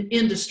the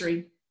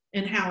industry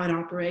and how it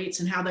operates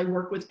and how they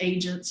work with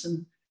agents,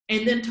 and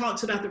then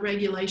talks about the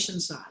regulation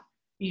side,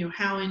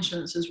 how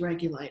insurance is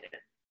regulated.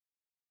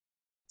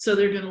 So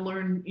they're going to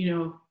learn,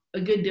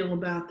 a good deal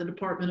about the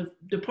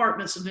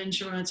departments of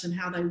insurance and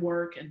how they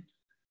work.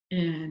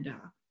 And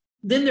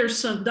then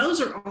there's those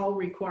are all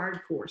required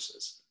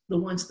courses, the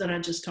ones that I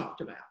just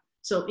talked about.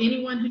 So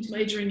anyone who's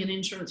majoring in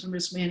insurance and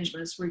risk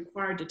management is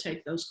required to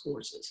take those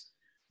courses.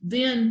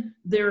 Then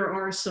there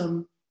are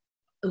some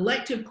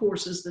elective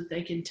courses that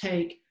they can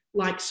take,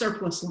 like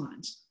surplus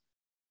lines.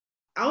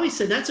 I always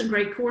say that's a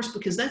great course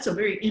because that's a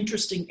very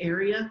interesting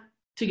area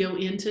to go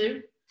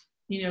into,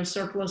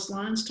 surplus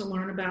lines, to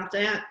learn about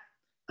that.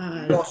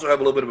 You also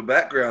have a little bit of a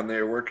background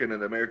there working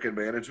in American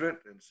management.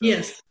 And so,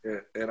 yes.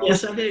 And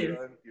yes, I do.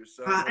 Your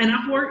son And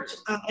I've worked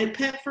at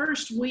Pet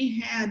First.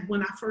 When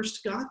I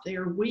first got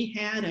there, we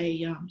had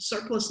a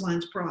surplus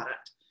lines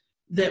product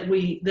that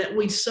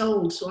we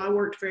sold. So I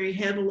worked very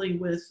heavily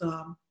with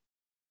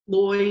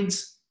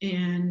Lloyd's,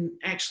 and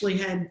actually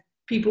had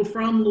people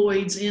from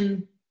Lloyd's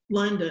in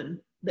London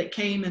that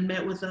came and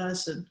met with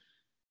us. And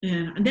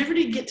I never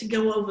did get to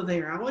go over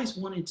there. I always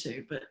wanted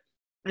to, but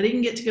I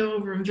didn't get to go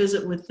over and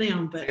visit with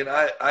them. But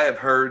I have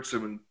heard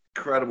some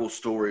incredible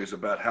stories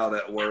about how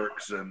that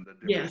works and the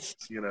different, yes.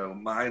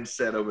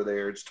 Mindset over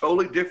there. It's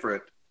totally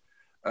different.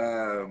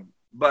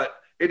 But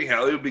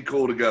anyhow, it would be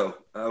cool to go.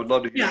 I would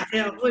love to hear.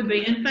 Yeah, it would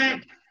be. In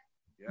fact,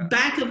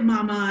 back of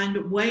my mind,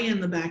 way in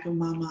the back of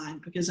my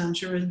mind, because I'm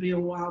sure it'd be a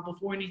while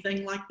before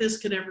anything like this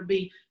could ever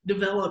be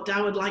developed,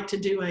 I would like to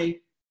do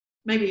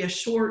maybe a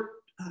short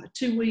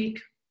 2-week,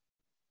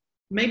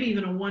 maybe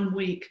even a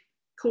 1-week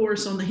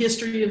course on the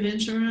history of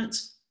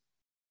insurance,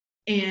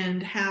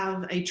 and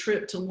have a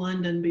trip to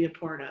London be a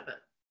part of it.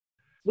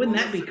 Wouldn't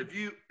that be?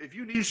 If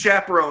you need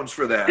chaperones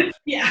for that,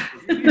 yeah.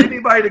 If you need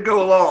anybody to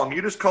go along,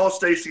 you just call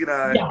Stacy and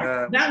I.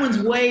 Yeah, that one's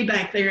way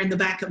back there in the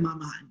back of my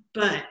mind,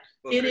 but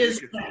it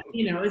is.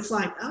 It's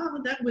like,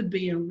 that would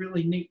be a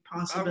really neat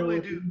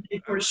possibility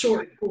for a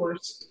short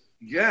course.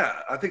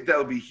 Yeah, I think that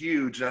would be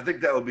huge, and I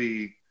think that would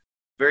be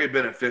very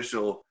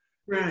beneficial.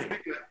 Right.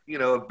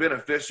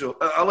 Beneficial.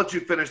 I'll let you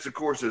finish the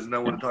courses, and I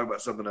want to talk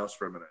about something else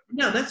for a minute.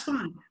 No, that's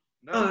fine.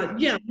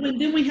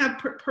 Then we have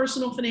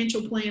personal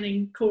financial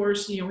planning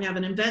course. We have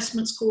an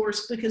investments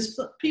course, because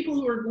people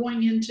who are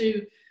going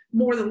into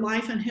more the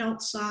life and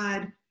health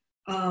side,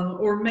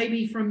 or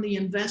maybe from the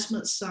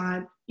investment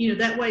side,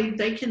 that way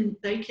they can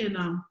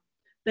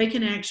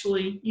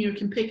actually,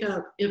 can pick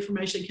up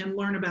information, can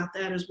learn about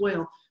that as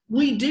well.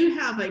 We do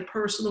have a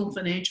personal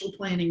financial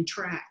planning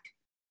track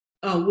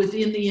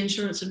within the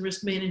insurance and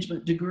risk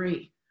management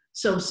degree.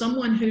 So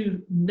someone who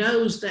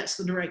knows that's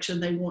the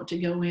direction they want to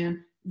go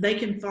in, they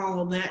can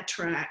follow that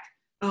track,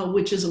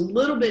 which is a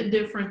little bit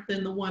different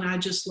than the one I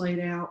just laid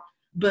out,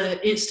 but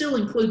it still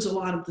includes a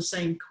lot of the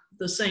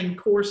same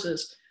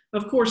courses.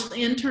 Of course, the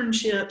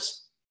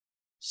internships,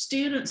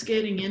 students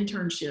getting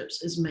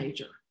internships is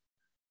major.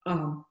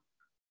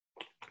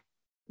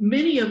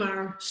 Many of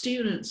our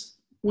students,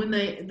 when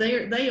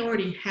they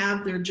already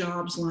have their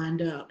jobs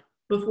lined up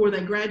before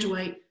they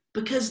graduate,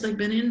 because they've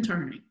been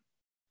interning.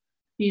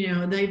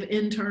 They've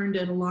interned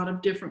at a lot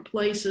of different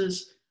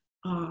places.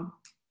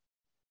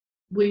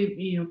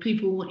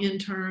 People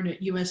intern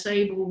at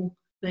USAble,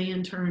 they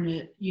intern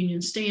at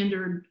Union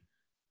Standard.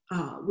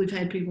 We've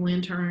had people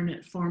intern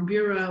at Farm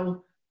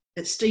Bureau,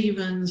 at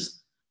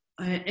Stevens,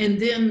 and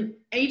then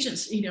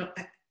agents.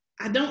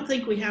 I don't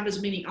think we have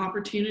as many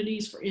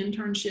opportunities for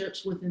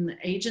internships within the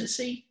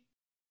agency,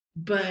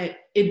 but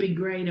it'd be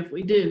great if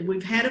we did.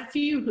 We've had a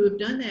few who have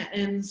done that,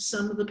 and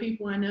some of the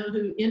people I know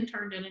who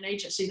interned in an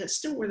agency, that's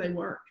still where they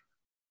work.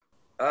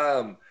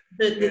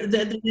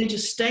 They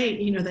just stay.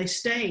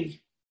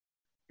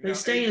 They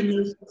stay in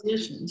those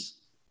positions.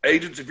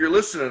 Agents, if you're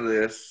listening to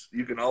this,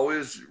 you can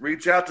always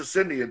reach out to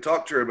Cindy and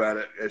talk to her about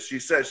it. As she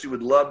says, she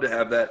would love to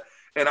have that.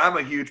 And I'm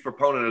a huge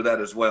proponent of that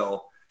as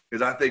well,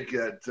 because I think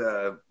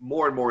that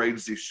more and more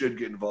agencies should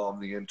get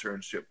involved in the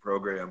internship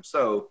program.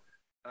 So,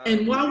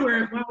 and while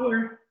we're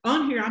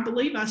on here, I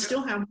believe I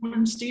still have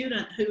one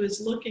student who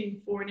is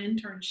looking for an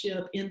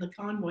internship in the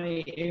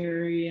Conway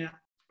area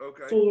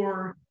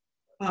for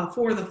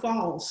the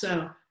fall.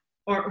 So,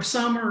 or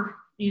summer.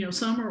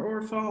 Summer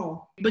or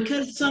fall,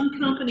 because some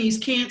companies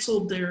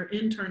canceled their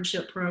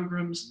internship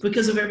programs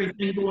because of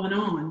everything going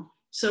on.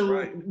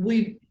 So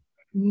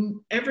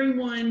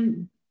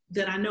everyone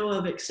that I know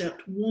of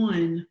except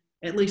one,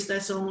 at least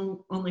that's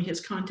only has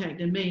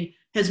contacted me,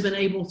 has been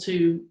able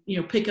to,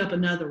 pick up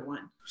another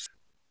one.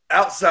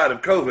 Outside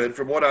of COVID,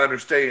 from what I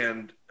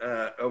understand,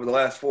 over the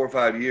last 4 or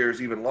 5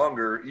 years, even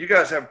longer, you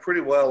guys have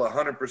pretty well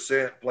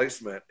 100%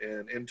 placement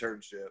in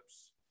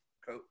internships.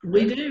 Correct?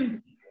 We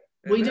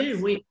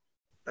do.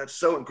 That's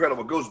so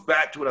incredible. It goes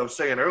back to what I was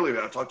saying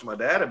earlier. I talked to my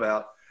dad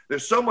about.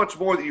 There's so much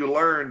more that you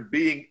learn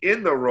being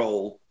in the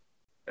role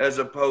as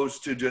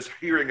opposed to just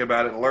hearing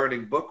about it and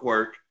learning book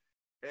work.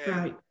 And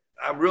Right.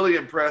 I'm really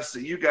impressed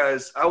that you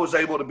guys, I was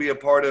able to be a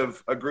part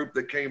of a group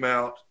that came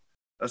out,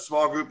 a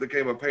small group that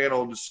came a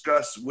panel,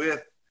 discuss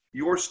with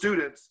your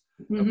students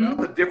about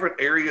the different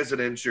areas in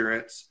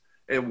insurance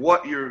and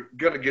what you're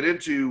going to get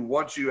into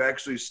once you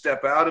actually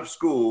step out of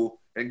school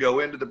and go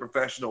into the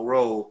professional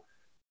role.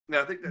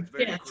 Now, I think that's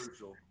very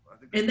crucial.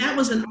 And that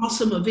was an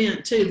awesome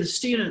event too. The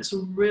students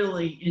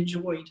really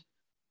enjoyed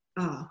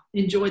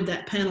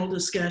that panel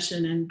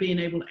discussion and being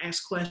able to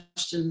ask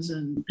questions.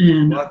 And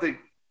well, I think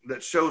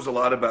that shows a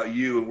lot about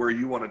you and where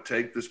you want to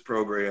take this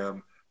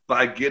program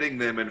by getting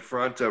them in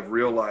front of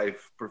real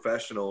life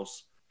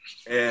professionals.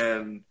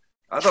 And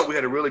I thought we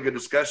had a really good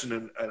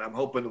discussion, and I'm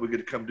hoping that we get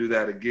to come do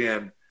that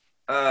again.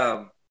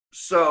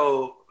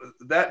 So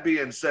that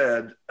being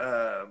said,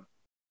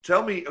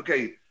 tell me,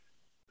 okay,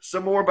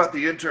 some more about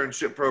the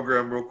internship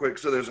program real quick.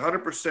 So there's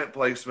 100%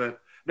 placement.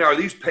 Now, are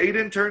these paid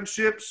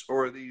internships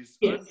or are these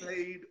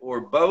unpaid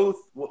or both?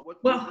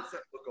 What's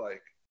that look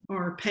like?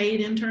 Are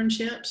paid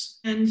internships.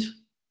 And,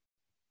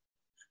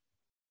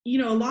 you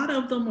know, a lot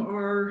of them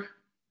are,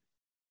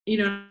 you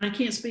know, I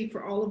can't speak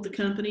for all of the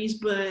companies,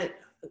 but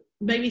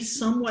maybe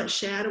somewhat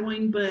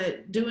shadowing,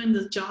 but doing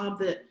the job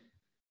that,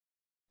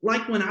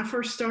 like when I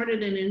first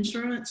started in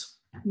insurance,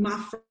 my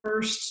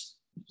first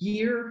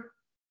year,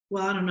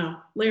 well, I don't know,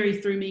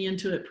 Larry threw me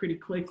into it pretty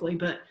quickly,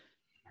 but,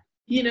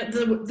 you know,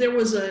 there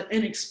was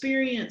an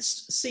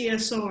experienced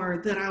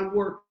CSR that I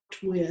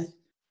worked with,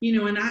 you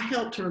know, and I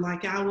helped her.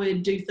 Like I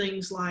would do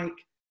things like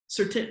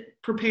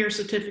prepare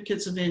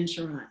certificates of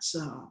insurance,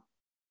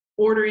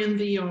 order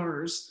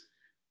MVRs,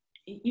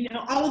 you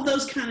know, all of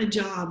those kind of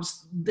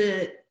jobs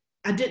that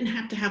I didn't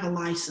have to have a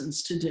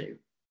license to do,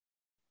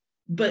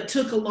 but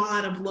took a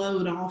lot of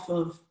load off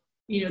of,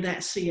 you know, that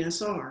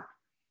CSR.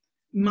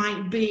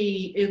 Might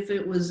be if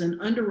it was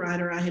an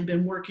underwriter I had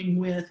been working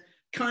with,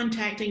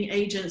 contacting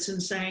agents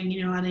and saying,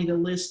 you know, I need a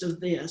list of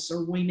this,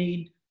 or we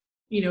need,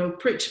 you know,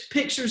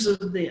 pictures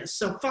of this.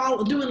 So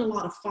doing a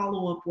lot of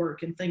follow-up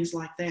work and things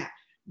like that.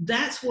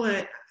 That's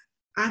what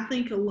I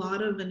think a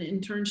lot of an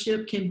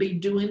internship can be,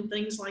 doing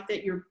things like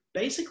that. You're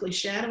basically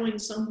shadowing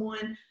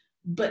someone,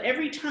 but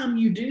every time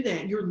you do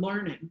that, you're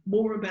learning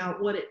more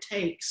about what it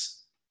takes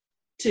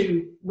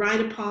to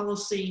write a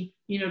policy,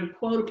 you know, to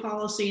quote a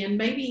policy, and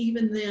maybe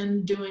even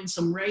then doing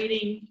some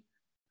rating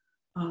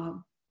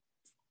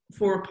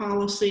for a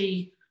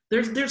policy.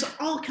 There's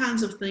all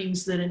kinds of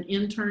things that an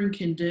intern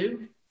can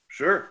do.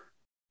 Sure.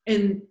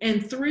 And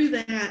through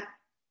that,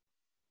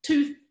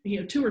 two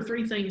or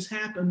three things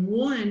happen.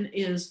 One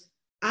is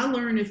I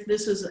learn if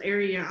this is an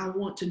area I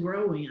want to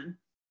grow in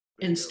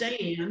and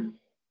stay in.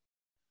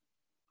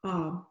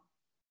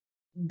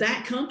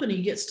 That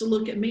company gets to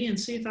look at me and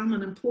see if I'm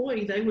an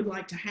employee they would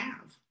like to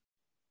have,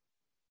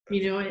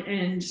 you know,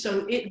 and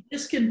so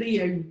this can be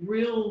a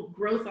real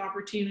growth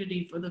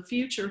opportunity for the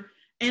future.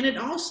 And it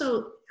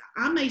also,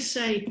 I may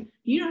say,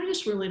 you know, I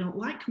just really don't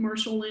like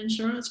commercial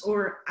insurance,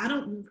 or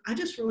I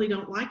just really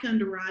don't like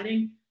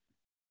underwriting.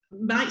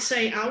 Might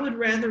say I would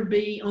rather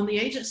be on the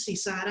agency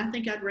side. I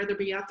think I'd rather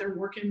be out there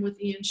working with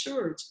the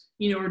insureds,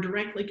 you know, or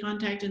directly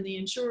contacting the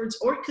insureds,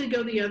 or it could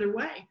go the other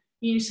way.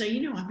 You say,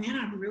 you know, man,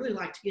 I'd really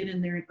like to get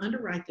in there and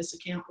underwrite this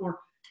account, or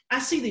I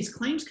see these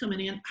claims coming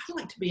in. I'd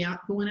like to be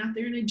going out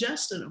there and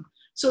adjusting them.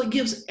 So it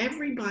gives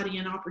everybody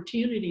an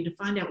opportunity to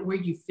find out where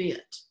you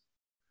fit,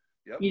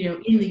 you know,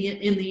 in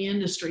the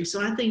industry.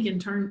 So I think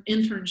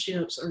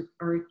internships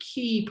are a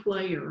key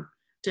player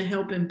to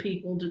helping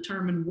people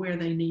determine where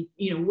they need,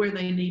 you know, where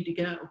they need to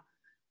go,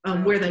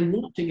 where they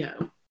want to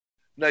go.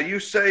 Now you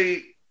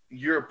say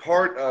you're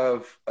part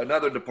of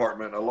another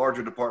department, a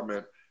larger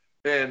department.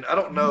 And I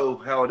don't know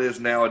how it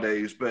is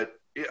nowadays, but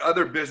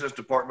other business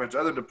departments,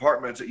 other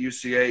departments at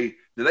UCA,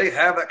 do they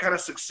have that kind of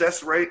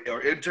success rate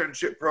or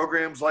internship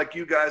programs like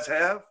you guys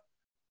have?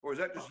 Or is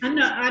that just?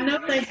 I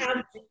know they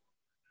have.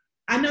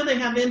 I know they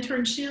have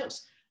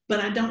internships, but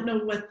I don't know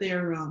what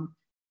their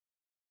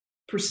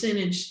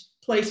percentage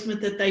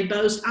placement that they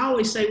boast. I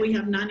always say we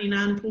have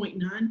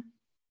 99.9,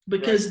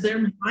 because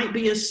there might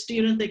be a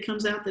student that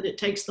comes out that it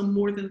takes them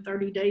more than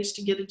 30 days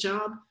to get a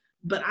job,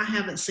 but I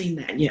haven't seen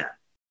that yet.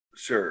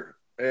 Sure.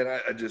 And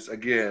I just,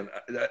 again,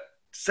 that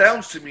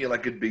sounds to me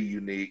like it'd be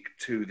unique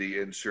to the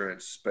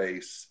insurance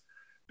space,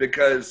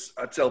 because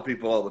I tell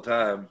people all the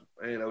time,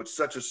 you know, it's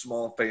such a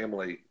small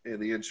family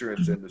in the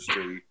insurance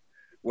industry,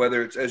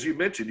 whether it's, as you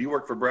mentioned, you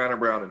work for Brown &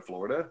 Brown in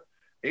Florida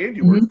and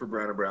you work for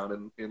Brown &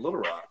 Brown in Little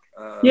Rock.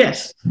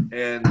 Yes.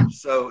 And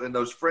so, and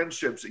those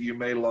friendships that you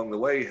made along the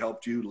way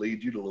helped you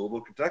lead you to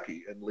Louisville,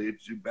 Kentucky, and lead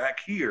you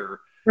back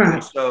here. Right.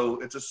 And so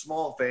it's a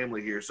small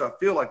family here. So I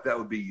feel like that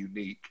would be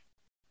unique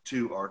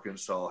to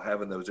Arkansas,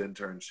 having those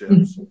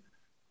internships.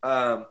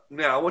 Now,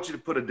 I want you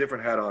to put a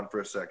different hat on for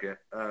a second.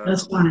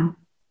 That's fine.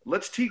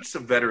 Let's teach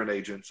some veteran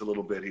agents a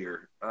little bit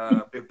here.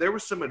 If there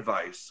was some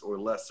advice or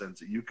lessons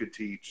that you could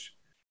teach,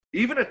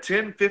 even a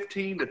 10,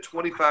 15 to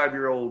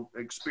 25-year-old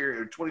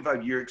experience,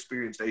 25-year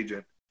experienced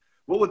agent,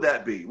 what would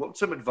that be? What would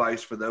some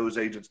advice for those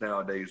agents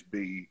nowadays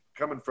be,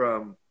 coming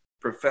from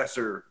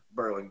Professor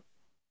Burling?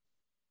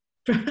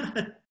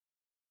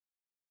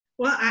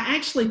 Well, I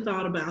actually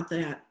thought about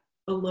that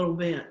a little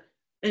bit.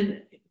 And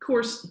of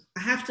course, I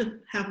have to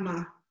have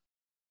my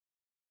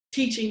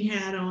teaching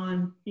hat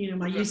on,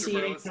 my Professor UCA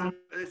Burleson. hat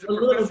Is a it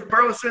little Professor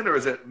Burleson or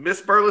is it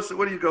Miss Burleson?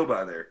 What do you go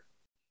by there?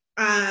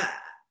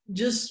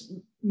 Just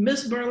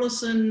Miss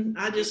Burleson.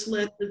 I just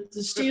let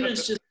the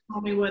students just call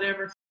me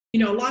whatever.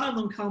 A lot of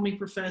them call me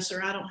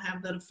professor. I don't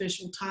have that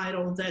official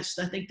title. I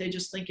think they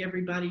just think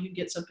everybody who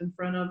gets up in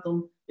front of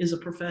them is a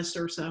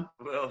professor. So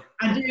well,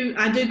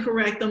 I do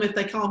correct them if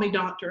they call me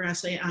doctor. I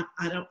say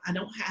I don't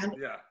have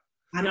yeah.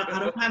 I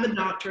don't have a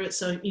doctorate,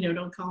 so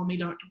don't call me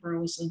Dr.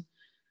 Burleson.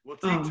 Well,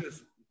 teach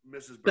us,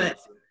 Mrs.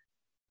 Burleson.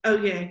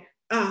 Okay.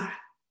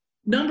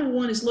 Number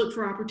one is look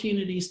for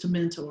opportunities to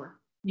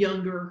mentor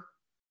younger,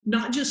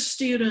 not just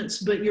students,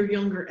 but your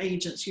younger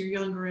agents, your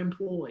younger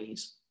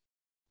employees.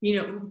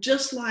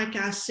 Just like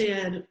I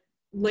said,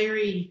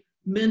 Larry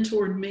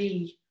mentored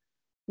me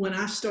when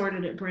I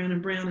started at Brown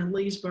 & Brown in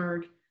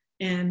Leesburg,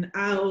 and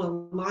I owe a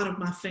lot of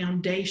my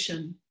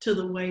foundation to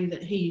the way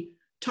that he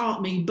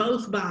taught me,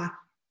 both by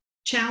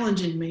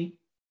challenging me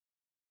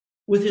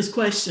with his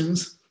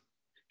questions,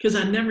 because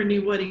I never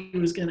knew what he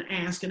was going to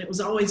ask, and it was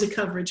always a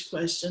coverage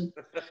question.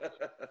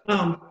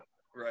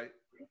 Right.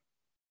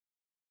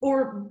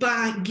 Or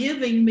by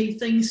giving me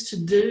things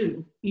to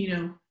do,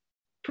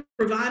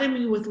 providing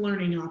me with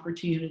learning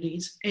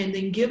opportunities, and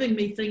then giving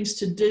me things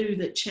to do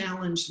that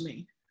challenged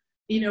me.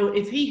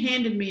 If he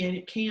handed me an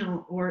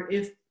account, or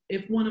if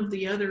one of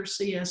the other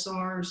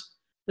CSRs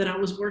that I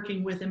was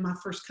working with in my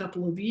first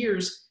couple of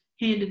years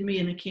handed me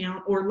an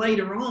account, or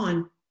later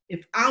on,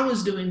 if I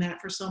was doing that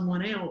for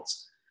someone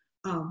else,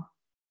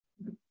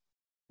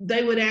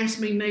 they would ask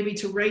me maybe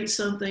to rate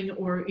something,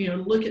 or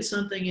look at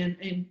something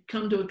and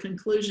come to a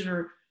conclusion,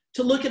 or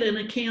to look at an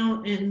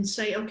account and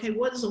say, okay,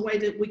 what is a way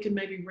that we can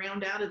maybe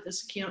round out at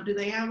this account? Do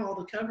they have all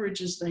the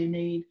coverages they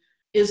need?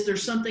 Is there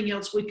something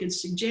else we could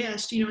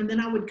suggest? And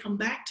then I would come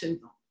back to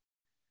them,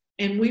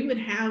 and we would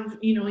have,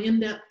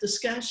 in-depth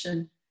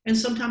discussion. And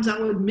sometimes I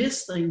would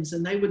miss things,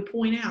 and they would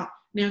point out,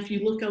 now, if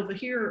you look over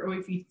here, or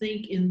if you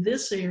think in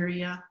this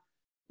area,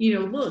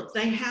 look,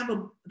 they have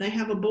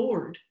a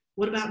board.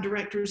 What about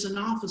directors and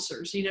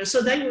officers?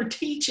 So they were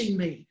teaching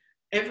me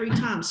every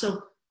time.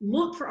 So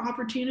look for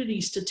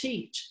opportunities to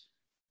teach.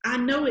 I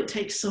know it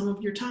takes some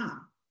of your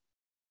time,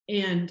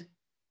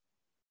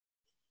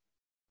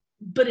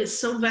 but it's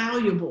so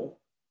valuable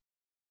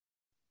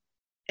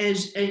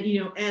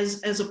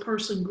as a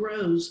person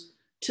grows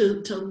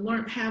to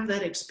learn, have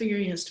that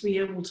experience, to be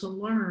able to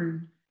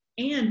learn.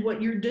 And what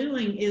you're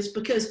doing is,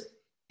 because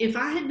if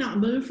I had not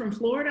moved from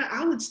Florida,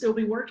 I would still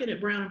be working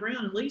at Brown &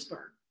 Brown in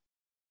Leesburg.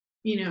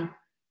 You're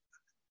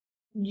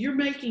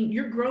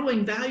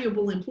growing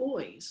valuable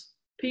employees,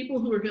 people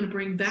who are going to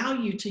bring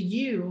value to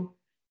you,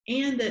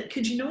 and that,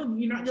 because you're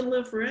not going to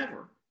live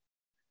forever,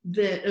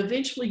 that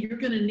eventually you're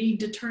going to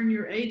need to turn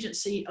your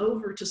agency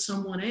over to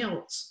someone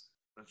else.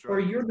 That's right. Or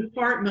your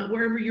department,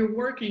 wherever you're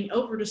working,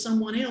 over to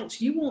someone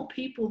else. You want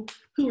people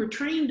who are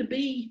trained to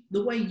be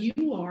the way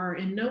you are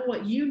and know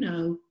what you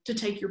know to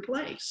take your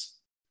place.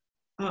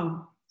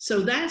 So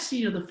that's,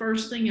 the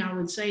first thing I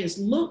would say is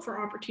look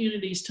for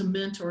opportunities to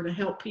mentor, to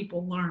help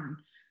people learn.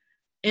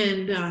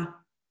 And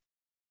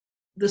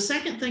the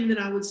second thing that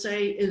I would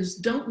say is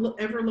don't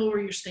ever lower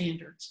your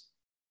standards.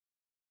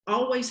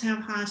 Always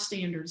have high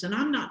standards. And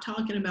I'm not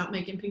talking about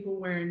making people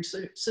wearing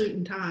suit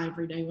and tie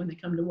every day when they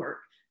come to work.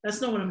 That's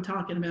not what I'm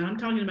talking about. I'm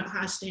talking about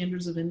high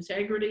standards of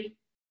integrity,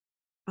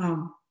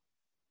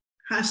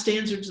 high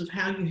standards of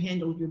how you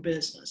handle your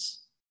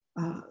business.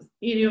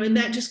 And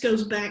that just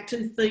goes back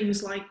to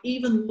things like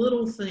even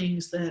little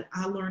things that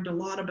I learned a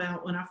lot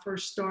about when I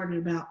first started,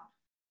 about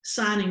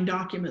signing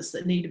documents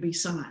that need to be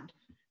signed.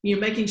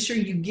 Making sure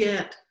you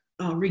get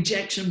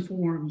rejection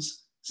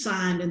forms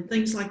signed and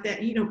things like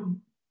that.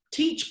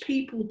 Teach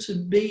people to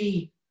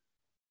be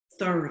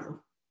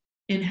thorough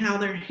in how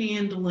they're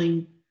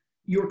handling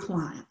your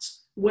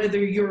clients, whether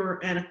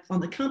you're on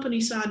the company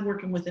side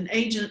working with an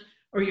agent,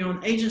 or you're on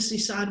the agency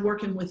side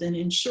working with an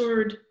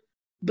insured.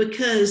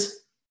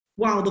 Because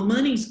while the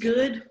money's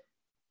good,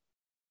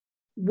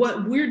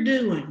 what we're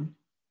doing,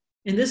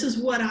 and this is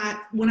what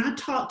when I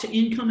talk to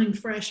incoming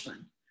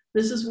freshmen,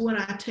 this is what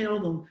I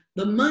tell them: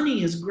 the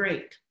money is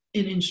great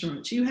in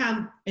insurance.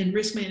 In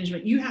risk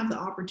management, you have the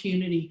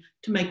opportunity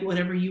to make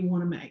whatever you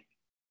want to make,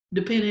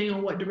 depending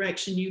on what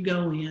direction you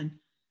go in.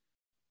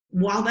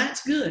 While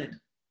that's good,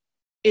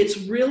 it's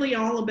really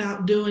all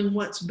about doing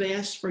what's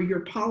best for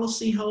your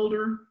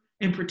policyholder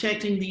and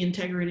protecting the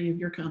integrity of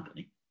your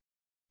company,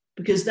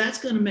 because that's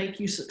going to make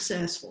you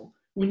successful.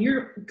 When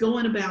you're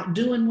going about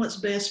doing what's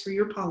best for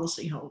your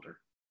policyholder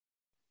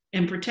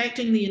and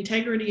protecting the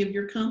integrity of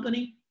your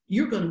company,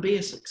 you're going to be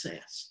a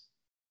success.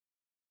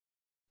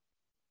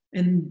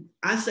 And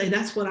I say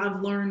that's what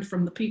I've learned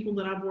from the people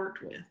that I've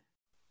worked with.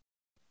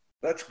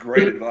 That's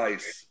great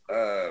advice,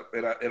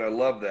 and I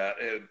love that,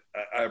 and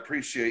I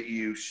appreciate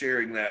you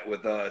sharing that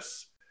with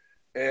us.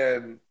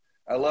 And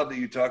I love that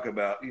you talk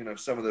about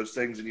some of those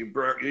things, and you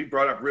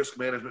brought up risk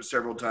management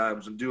several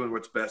times and doing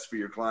what's best for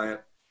your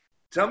client.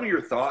 Tell me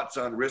your thoughts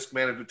on risk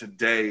management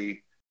today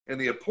and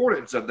the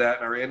importance of that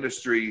in our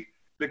industry,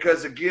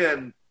 because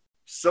again,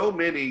 so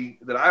many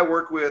that I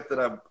work with, that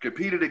I've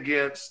competed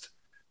against,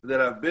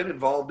 that I've been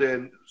involved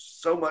in,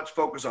 so much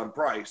focus on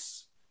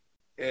price.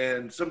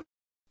 And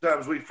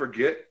sometimes we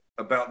forget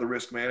about the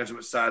risk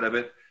management side of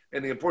it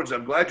and the importance.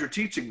 I'm glad you're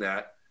teaching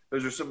that.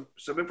 Is there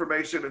some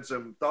information and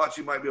some thoughts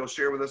you might be able to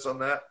share with us on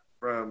that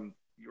from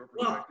your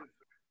perspective?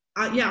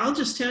 Well, I'll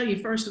just tell you,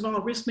 first of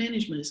all, risk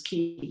management is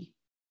key.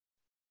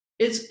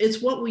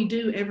 It's what we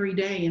do every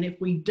day. And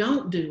if we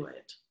don't do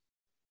it,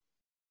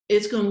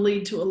 it's going to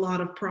lead to a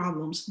lot of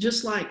problems.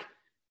 Just like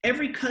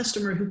every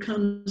customer who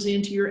comes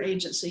into your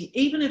agency,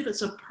 even if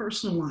it's a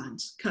personal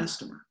lines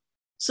customer,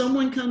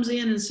 someone comes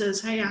in and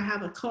says, hey, I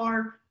have a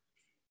car,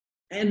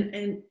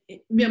 and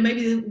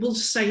maybe we'll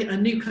just say a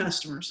new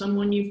customer,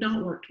 someone you've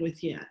not worked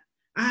with yet.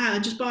 I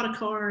just bought a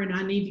car and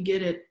I need to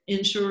get it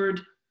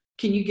insured.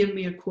 Can you give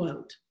me a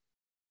quote?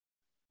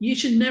 You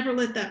should never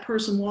let that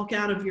person walk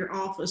out of your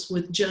office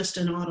with just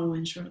an auto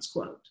insurance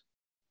quote.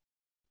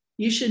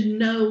 You should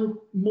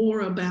know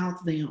more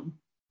about them,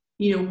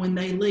 when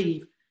they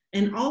leave.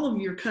 And all of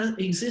your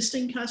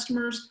existing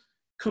customers,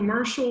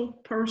 commercial,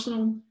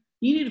 personal,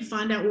 you need to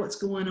find out what's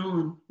going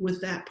on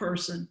with that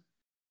person.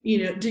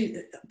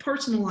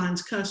 Personal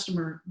lines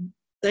customer,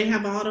 they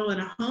have auto and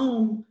a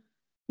home,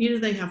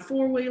 they have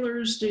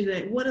four-wheelers,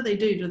 what do?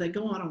 Do they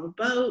go out on a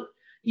boat?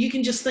 You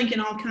can just think in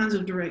all kinds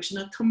of direction.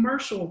 A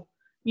commercial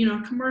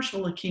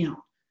account.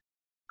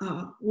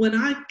 When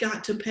I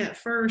got to Pet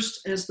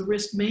First as the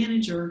risk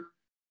manager,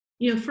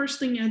 first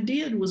thing I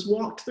did was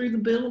walk through the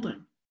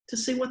building to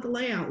see what the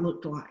layout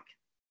looked like.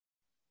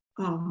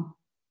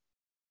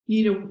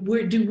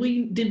 Where did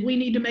we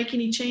need to make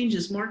any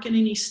changes, mark in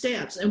any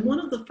steps? And one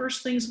of the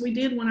first things we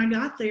did when I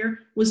got there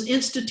was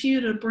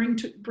institute a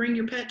bring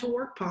your pet to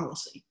work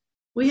policy.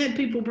 We had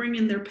people bring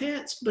in their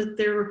pets,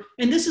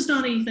 and this is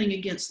not anything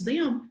against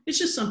them. It's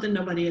just something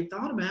nobody had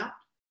thought about.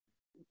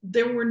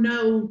 There were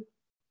no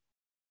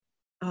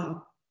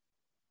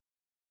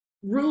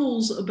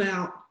rules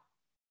about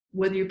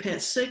whether your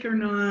pet's sick or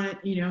not,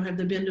 have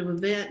they been to a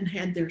vet and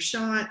had their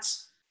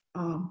shots?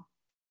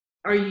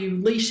 Are you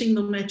leashing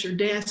them at your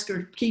desk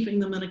or keeping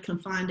them in a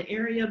confined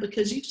area?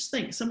 Because you just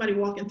think somebody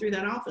walking through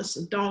that office,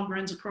 a dog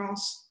runs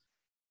across,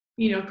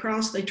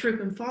 they trip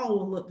and fall.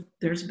 Well, look,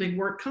 there's a big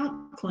work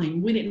comp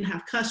claim. We didn't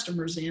have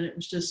customers in it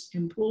was just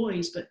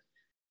employees. But,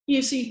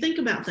 you think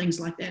about things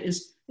like that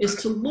is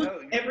to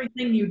look at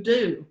everything you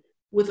do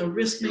with a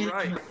risk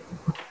management.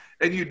 Right.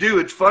 And you do.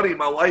 It's funny.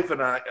 My wife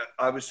and I,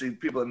 obviously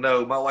people that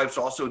know, my wife's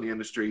also in the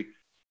industry.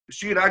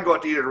 She and I go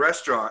out to eat at a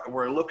restaurant and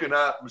we're looking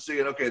up and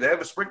seeing, okay, they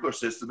have a sprinkler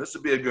system. This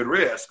would be a good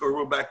risk. Or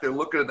we're back there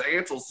looking at the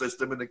Ansel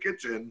system in the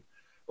kitchen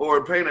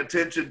or paying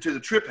attention to the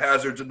trip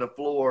hazards in the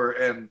floor.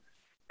 And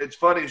it's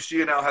funny.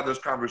 She and I have those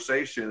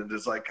conversations.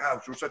 It's like,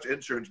 gosh, we're such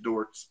insurance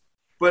dorks.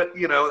 But,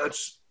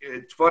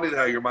 it's funny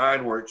how your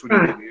mind works when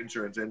you're in the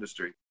insurance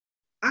industry.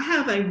 I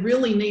have a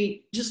really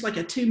neat, just like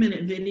a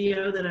 2-minute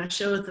video that I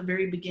show at the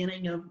very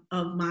beginning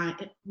of my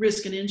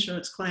risk and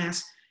insurance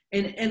class.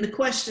 And the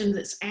question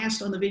that's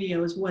asked on the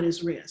video is, what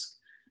is risk?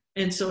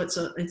 And so it's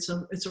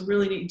a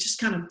really neat, just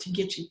kind of to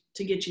get you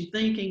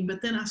thinking.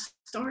 But then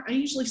I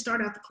usually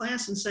start out the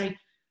class and say,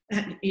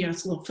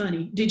 it's a little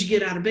funny. Did you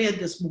get out of bed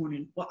this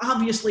morning? Well,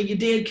 obviously you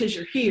did because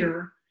you're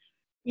here,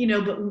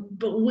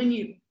 but when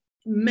you,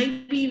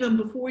 maybe even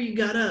before you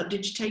got up,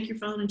 did you take your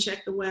phone and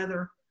check the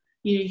weather?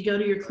 You go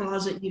to your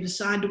closet, you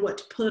decide what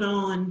to put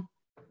on.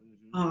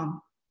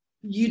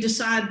 You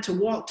decide to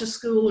walk to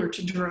school or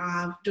to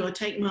drive. Do I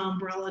take my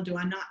umbrella? Do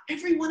I not?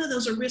 Every one of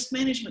those are risk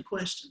management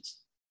questions.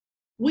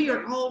 We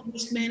are all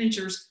risk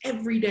managers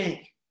every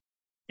day.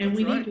 And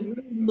we need to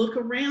really look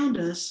around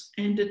us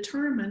and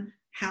determine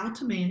how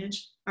to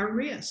manage our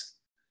risk.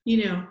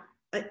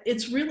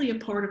 It's really a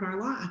part of our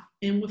life.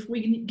 And if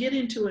we get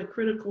into a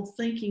critical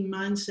thinking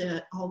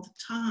mindset all the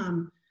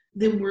time,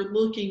 then we're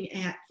looking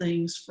at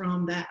things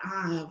from that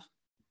eye of,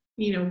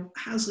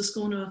 how's this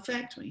going to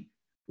affect me?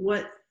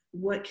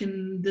 What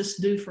can this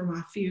do for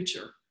my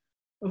future?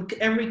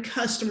 Every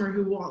customer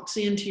who walks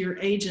into your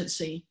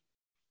agency,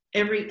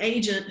 every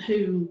agent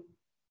who,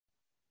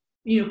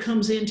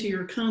 comes into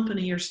your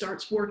company or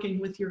starts working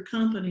with your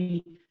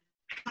company,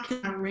 how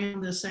can I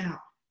round this out?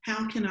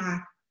 How can I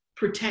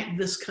protect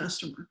this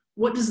customer?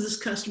 What does this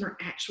customer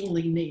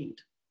actually need?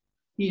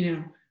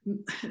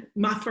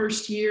 My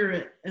first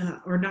year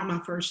or not my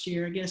first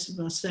year, I guess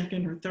my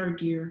second or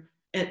third year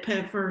at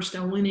Pet First,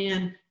 I went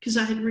in because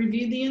I had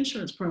reviewed the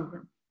insurance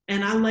program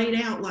and I laid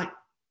out like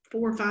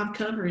 4 or 5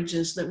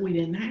 coverages that we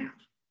didn't have.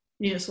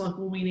 It's like,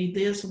 well, we need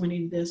this, and we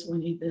need this, and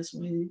we need this,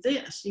 and we need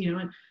this,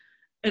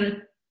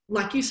 and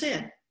like you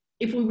said,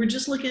 if we were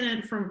just looking at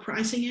it from a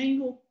pricing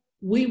angle,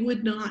 we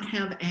would not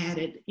have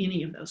added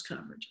any of those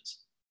coverages.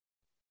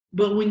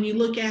 But when you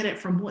look at it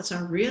from what's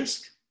our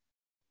risk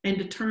and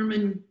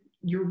determine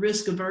your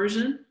risk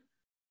aversion,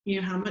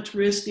 how much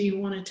risk do you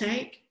want to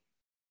take?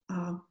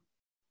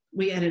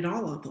 We added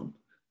all of them.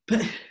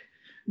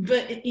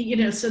 But,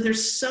 so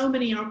there's so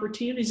many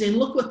opportunities. And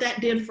look what that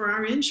did for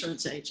our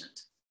insurance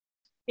agent.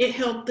 It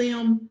helped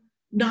them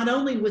not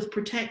only with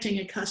protecting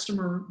a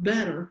customer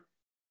better,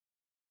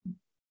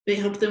 it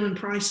helped them in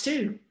price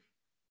too,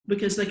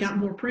 because they got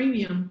more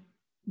premium,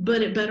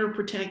 but it better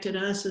protected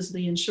us as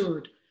the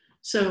insured.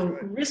 So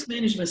risk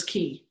management is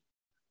key.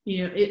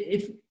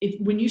 If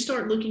when you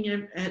start looking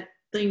at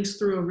things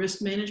through a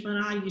risk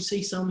management eye, you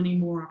see so many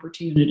more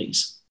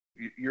opportunities.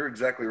 You're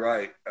exactly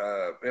right.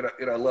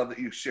 And I love that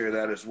you share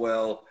that as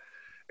well.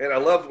 And I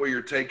love where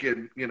you're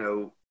taking,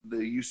 the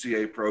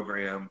UCA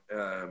program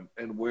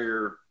and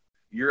where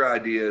your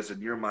ideas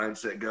and your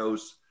mindset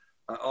goes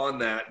on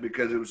that,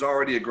 because it was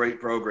already a great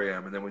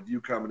program. And then with you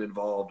coming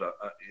involved,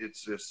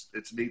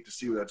 it's neat to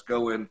see where that's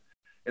going.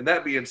 And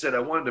that being said, I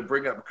wanted to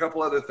bring up a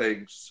couple other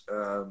things.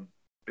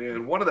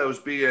 And one of those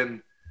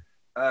being,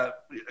 I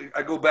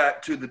go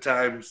back to the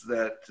times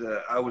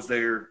that I was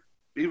there.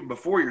 Even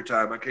before your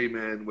time, I came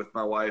in with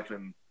my wife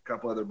and a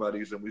couple other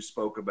buddies, and we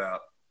spoke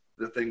about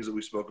the things that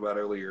we spoke about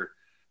earlier.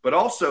 But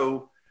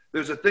also,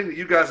 there's a thing that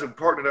you guys have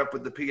partnered up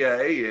with the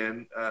PIA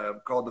in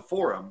called the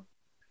Forum.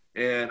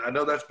 And I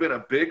know that's been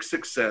a big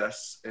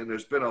success, and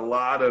there's been a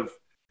lot of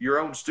your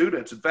own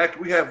students. In fact,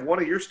 we have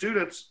one of your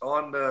students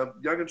on the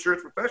Young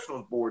Insurance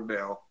Professionals Board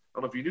now.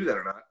 I don't know if you knew that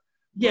or not.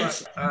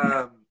 Yes.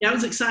 But, I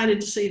was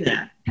excited to see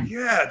that.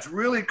 Yeah, it's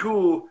really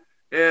cool.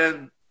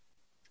 And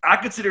I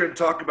could sit here and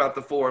talk about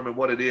the Forum and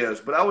what it is,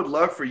 but I would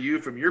love for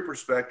you, from your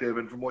perspective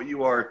and from what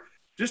you are,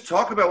 just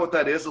talk about what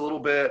that is a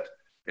little bit,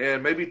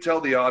 and maybe tell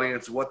the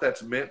audience what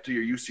that's meant to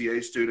your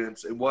UCA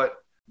students and what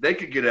they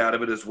could get out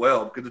of it as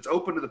well, because it's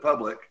open to the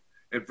public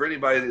and for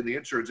anybody in the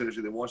insurance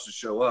industry that wants to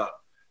show up.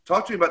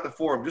 Talk to me about the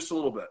Forum just a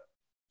little bit.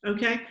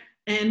 Okay.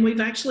 And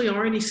we've actually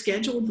already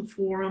scheduled the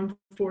Forum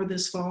for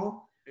this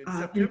fall. In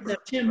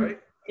September. Right?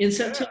 In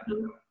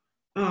September.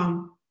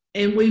 Yeah.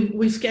 And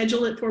we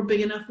schedule it for a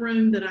big enough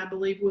room that I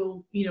believe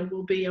we'll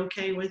be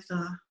okay with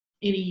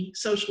any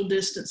social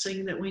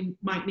distancing that we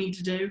might need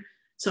to do.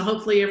 So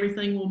hopefully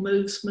everything will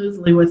move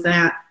smoothly with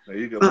that. There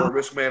you go. More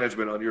risk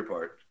management on your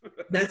part.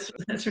 That's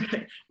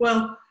right.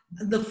 Well,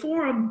 the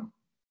Forum,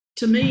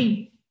 to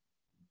me,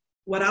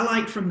 what I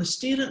like from the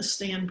student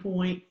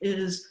standpoint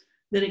is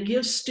that it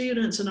gives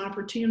students an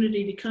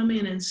opportunity to come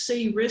in and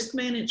see risk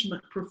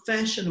management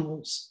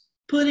professionals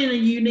put in a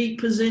unique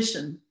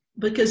position,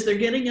 because they're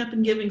getting up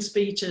and giving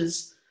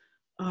speeches.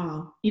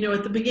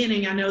 At the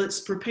beginning, I know it's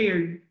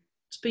prepared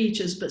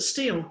speeches, but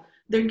still,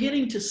 they're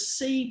getting to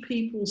see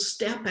people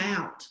step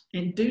out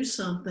and do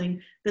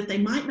something that they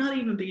might not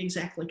even be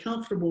exactly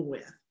comfortable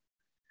with.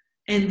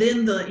 And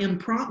then the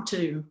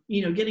impromptu,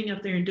 getting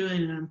up there and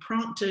doing an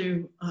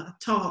impromptu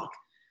talk.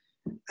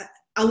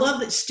 I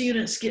love that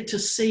students get to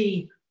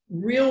see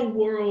real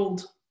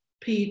world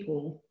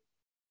people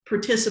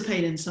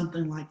participate in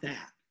something like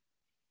that,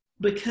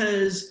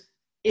 because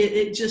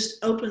it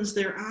just opens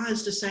their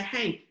eyes to say,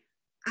 hey,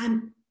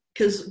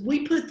 because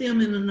we put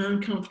them in an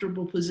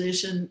uncomfortable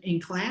position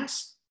in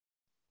class.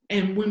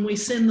 And when we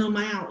send them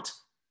out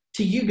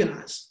to you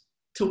guys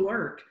to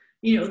work,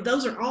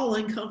 those are all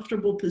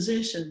uncomfortable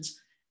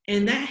positions.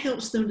 And that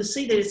helps them to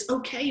see that it's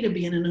okay to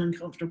be in an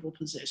uncomfortable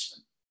position.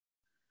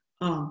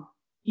 I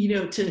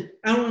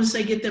don't want to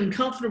say get them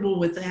comfortable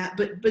with that,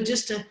 but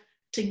just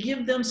to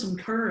give them some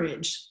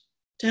courage,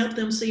 to help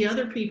them see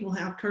other people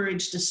have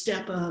courage to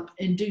step up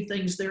and do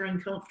things they're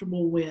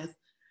uncomfortable with,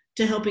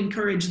 to help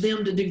encourage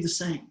them to do the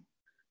same,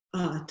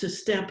 to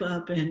step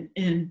up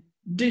and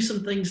do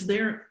some things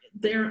they're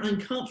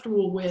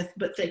uncomfortable with,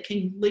 but that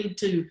can lead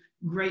to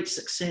great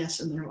success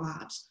in their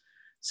lives.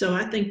 So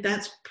I think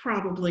that's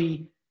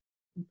probably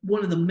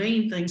one of the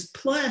main things,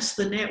 plus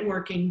the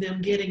networking, them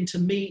getting to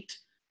meet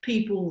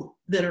people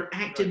that are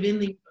active in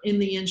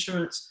the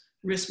insurance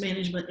risk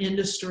management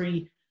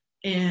industry,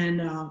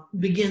 and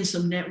begin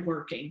some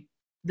networking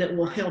that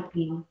will help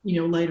you,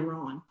 later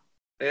on.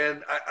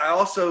 And I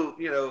also,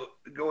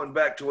 going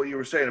back to what you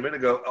were saying a minute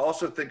ago, I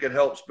also think it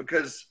helps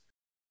because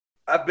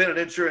I've been an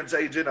insurance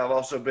agent. I've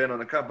also been on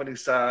the company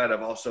side.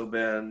 I've also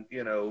been,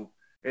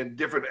 in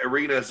different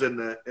arenas in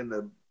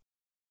the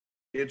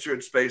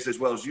insurance space as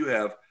well as you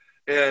have.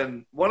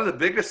 And one of the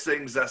biggest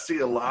things I see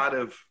a lot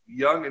of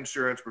young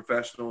insurance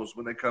professionals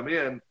when they come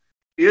in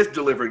is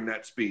delivering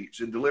that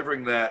speech and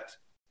delivering that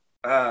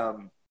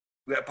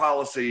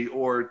policy,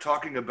 or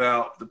talking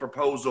about the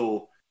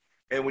proposal.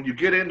 And when you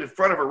get in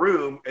front of a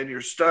room and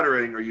you're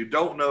stuttering, or you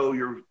don't know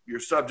your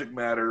subject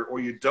matter, or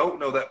you don't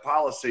know that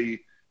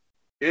policy,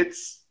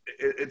 it's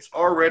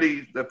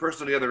already the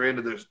person on the other end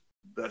of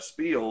the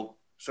spiel,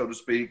 so to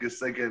speak, is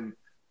thinking,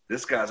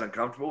 this guy's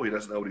uncomfortable. He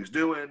doesn't know what he's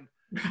doing.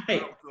 Right. I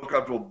don't feel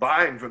comfortable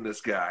buying from this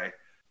guy.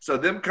 So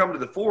them come to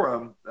the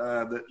Forum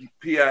that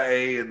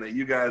PIA and that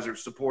you guys are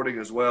supporting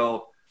as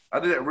well, I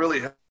think that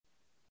really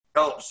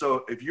helps.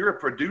 So if you're a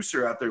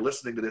producer out there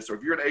listening to this, or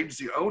if you're an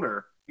agency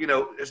owner,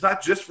 it's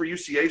not just for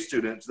UCA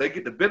students. They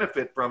get to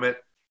benefit from it,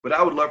 but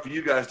I would love for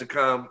you guys to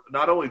come,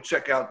 not only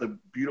check out the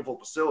beautiful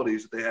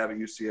facilities that they have at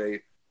UCA,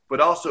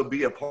 but also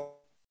be a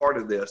part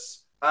of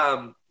this.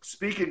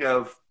 Speaking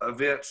of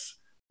events,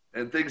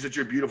 and things at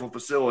your beautiful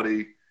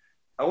facility,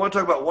 I want to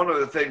talk about one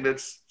other thing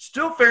that's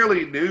still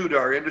fairly new to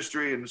our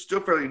industry and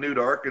still fairly new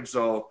to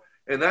Arkansas,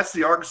 and that's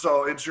the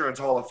Arkansas Insurance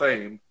Hall of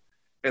Fame.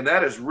 And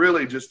that has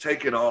really just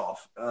taken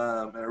off.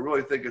 And I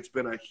really think it's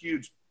been a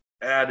huge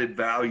added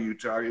value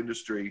to our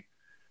industry.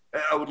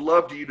 I would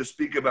love you to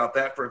speak about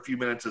that for a few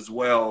minutes as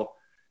well,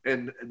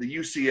 and the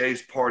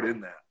UCA's part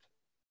in that.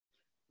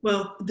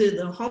 Well,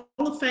 the Hall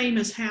of Fame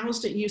is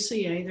housed at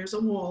UCA. There's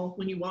a wall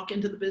when you walk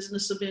into the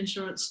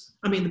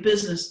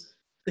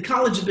the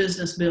College of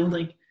Business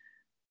building.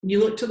 When you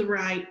look to the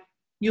right,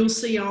 you'll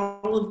see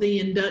all of the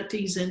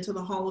inductees into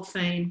the Hall of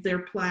Fame. Their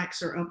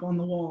plaques are up on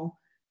the wall,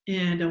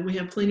 and we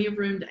have plenty of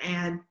room to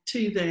add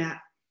to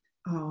that.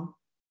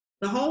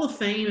 The Hall of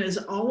Fame is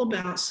all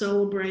about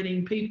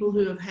celebrating people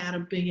who have had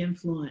a big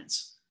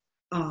influence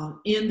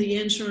in the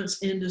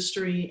insurance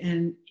industry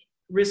and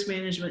risk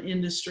management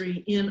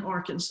industry in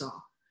Arkansas.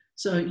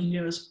 So,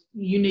 it's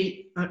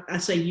unique. I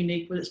say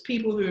unique, but it's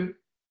people who,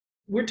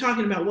 we're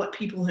talking about what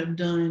people have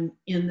done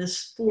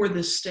for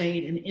this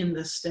state and in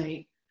this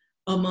state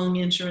among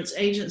insurance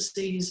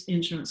agencies,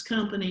 insurance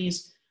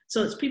companies.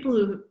 So it's people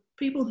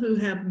who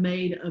have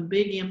made a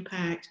big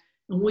impact.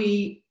 And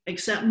we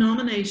accept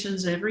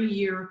nominations every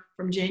year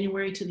from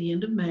January to the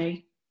end of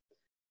May.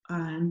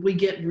 And we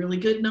get really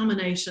good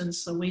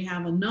nominations. So we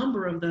have a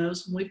number of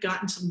those. We've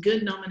gotten some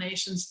good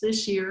nominations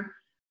this year.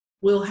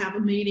 We'll have a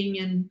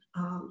meeting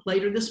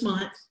later this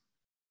month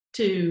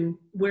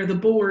where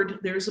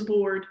there's a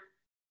board.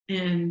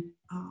 And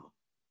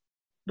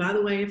by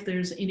the way, if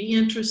there's any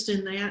interest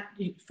in that,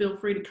 you feel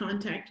free to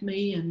contact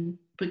me. And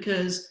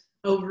because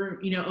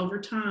over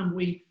time,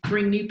 we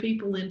bring new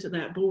people into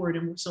that board.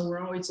 And so we're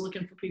always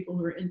looking for people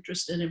who are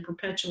interested in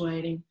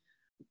perpetuating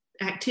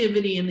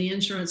activity in the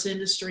insurance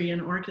industry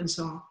in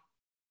Arkansas.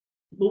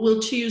 But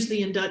we'll choose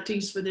the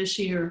inductees for this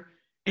year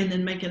and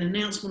then make an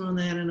announcement on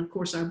that. And of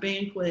course, our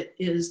banquet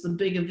is the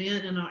big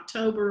event in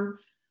October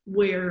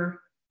where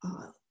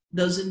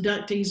those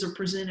inductees are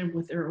presented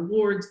with their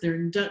awards. They're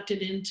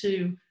inducted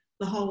into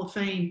the Hall of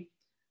Fame.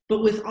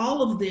 But with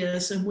all of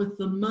this and with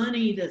the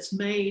money that's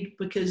made,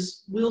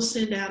 because we'll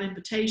send out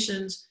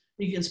invitations,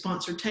 you can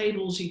sponsor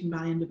tables, you can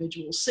buy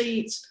individual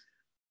seats.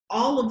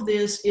 All of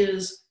this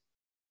is,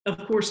 of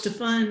course, to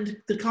fund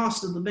the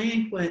cost of the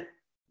banquet,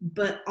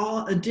 but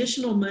all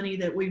additional money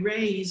that we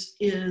raise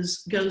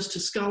goes to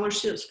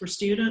scholarships for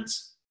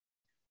students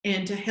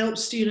and to help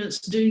students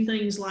do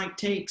things like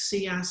take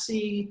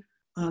CIC.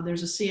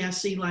 There's a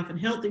CIC life and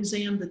health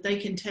exam that they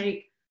can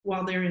take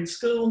while they're in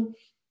school.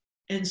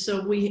 And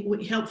so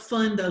we help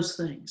fund those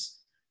things.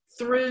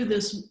 Through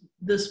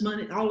this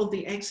money, all of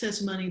the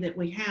excess money that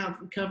we have,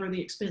 we cover the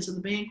expense of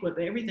the banquet,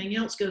 but everything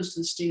else goes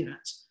to the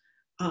students.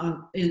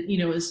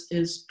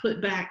 Is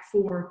put back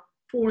for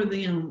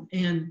them.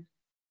 And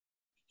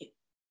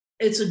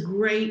it's a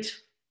great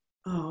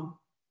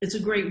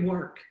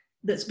work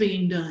that's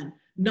being done.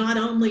 Not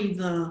only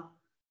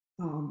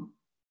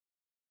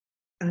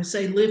I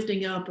say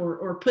lifting up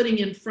or putting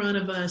in front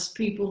of us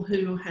people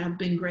who have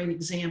been great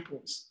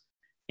examples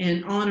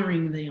and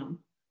honoring them.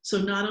 So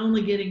not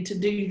only getting to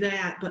do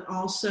that, but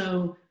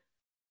also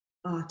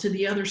to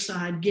the other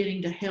side,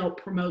 getting to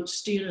help promote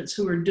students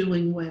who are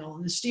doing well.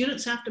 And the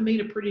students have to meet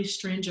a pretty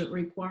stringent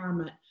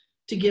requirement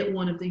to get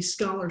one of these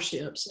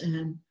scholarships.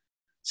 And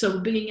so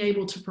being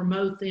able to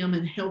promote them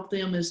and help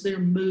them as they're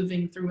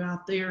moving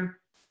throughout their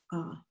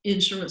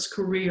insurance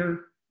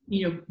career,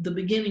 the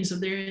beginnings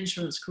of their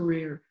insurance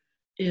career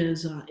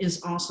is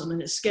awesome.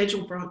 And it's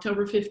scheduled for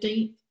October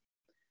 15th.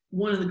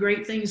 One of the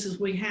great things is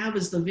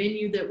the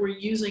venue that we're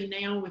using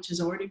now, which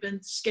has already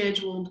been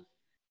scheduled,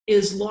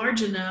 is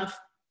large enough.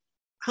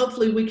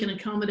 Hopefully we can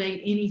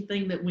accommodate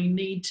anything that we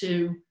need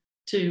to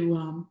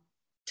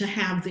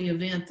have the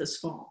event this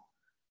fall.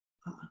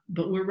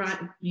 But we're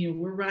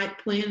right.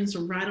 Plans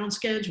are right on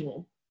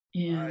schedule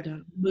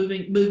and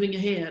moving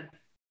ahead.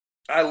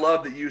 I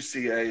love that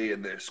UCA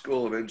and the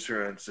School of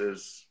Insurance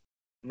is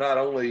not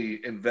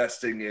only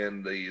investing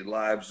in the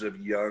lives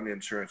of young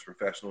insurance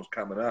professionals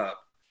coming up,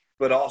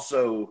 but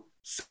also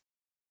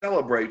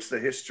celebrates the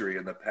history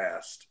in the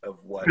past of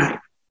what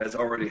has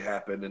already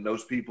happened and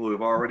those people who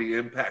have already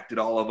impacted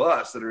all of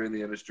us that are in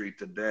the industry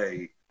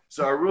today.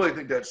 So I really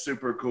think that's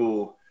super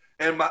cool.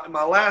 And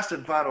my last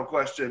and final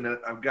question that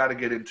I've got to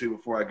get into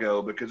before I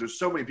go, because there's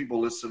so many people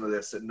listening to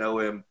this that know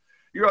him.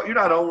 You're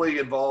not only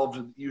involved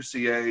in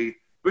UCA,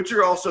 but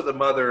you're also the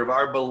mother of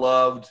our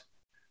beloved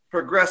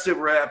progressive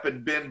rep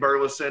and Ben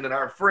Burleson, and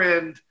our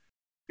friend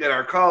and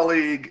our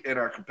colleague and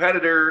our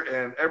competitor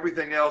and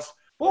everything else.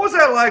 What was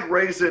that like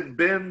raising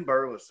Ben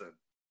Burleson?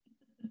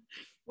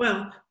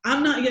 Well,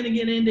 I'm not going to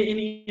get into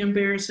any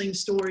embarrassing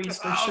stories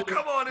for sure.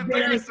 Come on,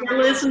 embarrass him. If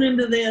you're listening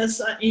to this,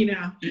 I can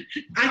do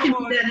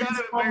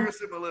that.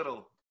 Embarrass him a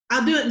little.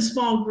 I'll do it in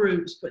small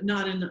groups, but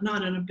not in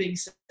a big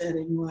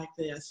setting like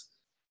this.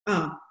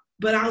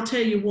 But I'll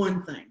tell you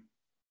one thing.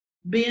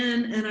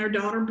 Ben and our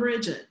daughter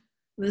Bridget,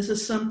 this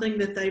is something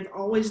that they've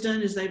always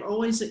done, is they've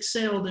always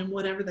excelled in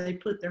whatever they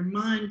put their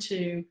mind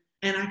to,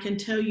 and I can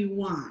tell you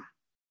why.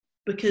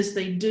 Because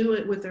they do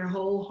it with their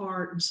whole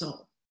heart and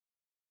soul.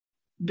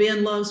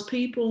 Ben loves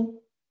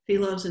people. He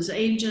loves his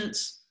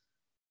agents.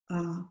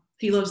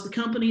 He loves the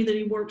company that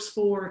he works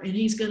for, and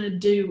he's going to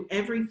do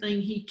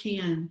everything he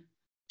can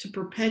to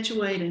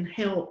perpetuate and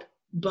help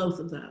both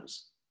of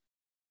those.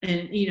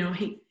 And,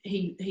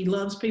 he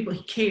loves people.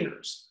 He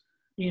cares.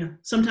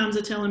 Sometimes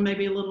I tell him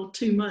maybe a little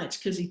too much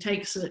because he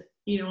takes it,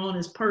 on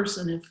his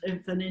person.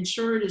 If an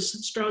insured is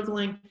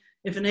struggling,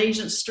 if an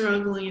agent's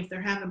struggling, if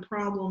they're having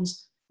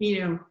problems,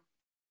 and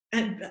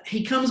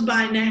he comes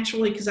by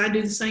naturally because I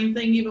do the same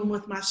thing even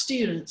with my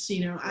students.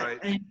 Right.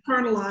 I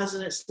internalize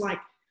it. It's like,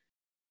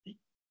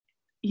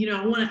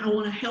 I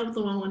want to help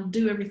them. I want to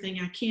do everything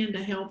I can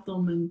to help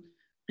them,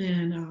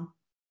 and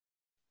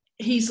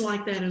he's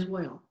like that as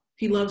well.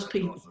 He loves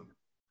people. Awesome.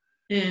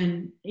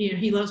 And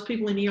he loves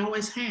people, and he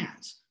always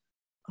has.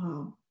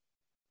 What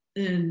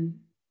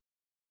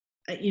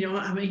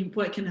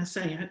can I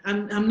say?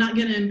 I'm not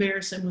going to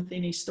embarrass him with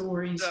any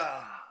stories.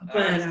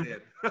 But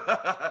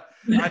I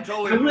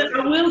totally.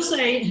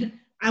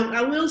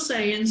 I will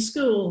say in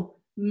school,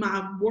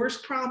 my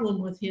worst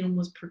problem with him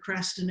was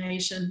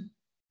procrastination.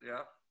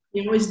 Yeah.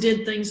 He always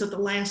did things at the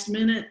last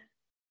minute,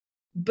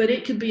 but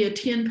it could be a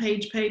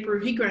 10-page paper.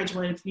 He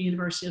graduated from the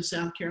University of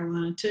South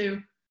Carolina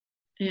too.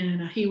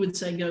 And he would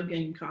say, "Go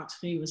Gamecocks,"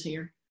 if he was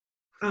here.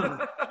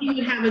 He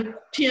would have a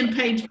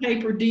 10-page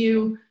paper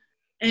due,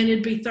 and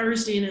it'd be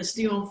Thursday, and it's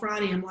due on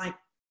Friday. I'm like,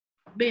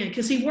 man,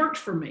 because he worked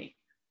for me,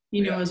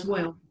 as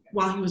well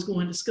while he was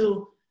going to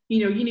school.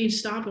 You need to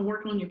stop and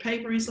work on your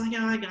paper. And he's like,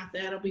 "Oh, I got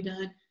that. I'll be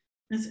done."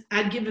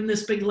 I'd give him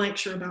this big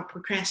lecture about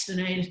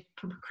procrastinating,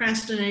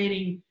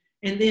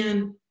 and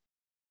then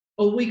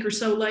a week or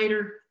so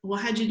later, "Well,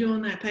 how'd you do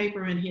on that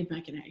paper?" And he'd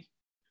make an A.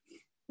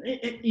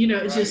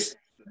 It's just.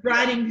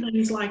 Writing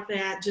things like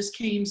that just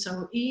came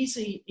so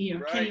easy,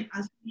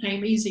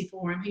 came easy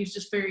for him. He's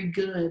just very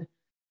good.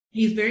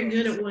 He's very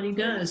good at what he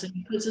does, and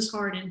he puts his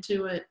heart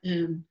into it.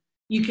 And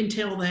you can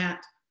tell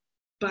that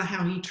by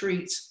how he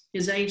treats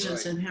his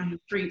agents and how he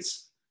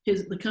treats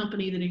the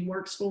company that he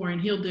works for.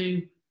 And he'll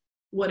do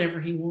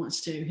whatever he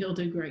wants to. He'll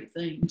do great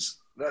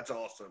things. That's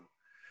awesome.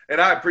 And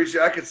I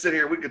appreciate, I could sit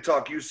here, we could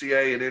talk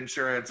UCA and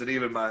insurance and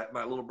even my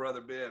little brother,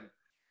 Ben,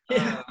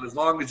 as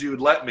long as you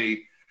would let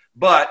me.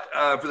 But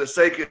for the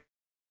sake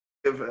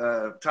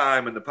of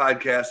time and the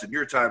podcast and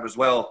your time as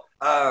well,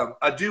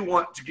 I do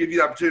want to give you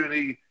the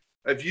opportunity,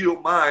 if you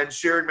don't mind,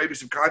 sharing maybe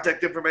some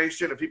contact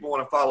information if people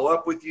want to follow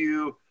up with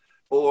you,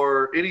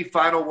 or any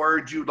final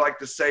words you'd like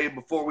to say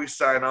before we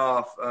sign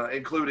off,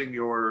 including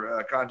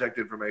your contact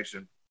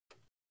information.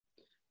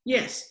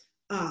 Yes.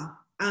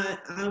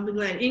 I'll be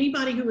glad.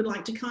 Anybody who would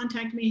like to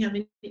contact me,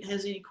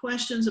 has any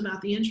questions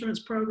about the insurance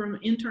program,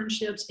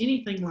 internships,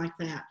 anything like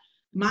that,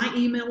 my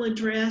email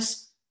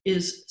address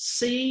is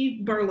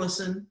C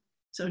Burleson,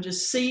 so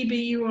just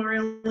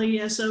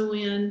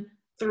CBURLESON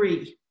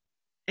 3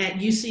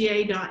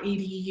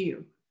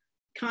 @uca.edu.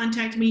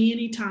 Contact me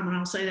anytime, and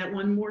I'll say that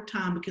one more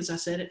time because I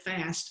said it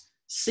fast.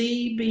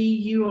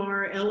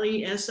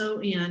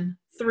 CBURLESON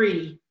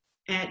 3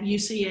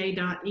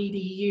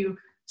 @uca.edu.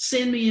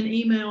 Send me an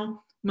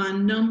email. My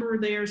number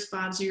there is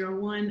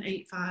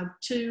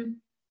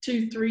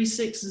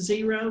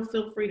 501-852-2360.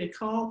 Feel free to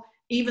call.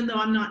 Even though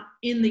I'm not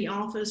in the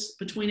office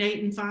between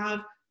 8 and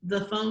 5,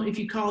 the phone, if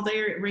you call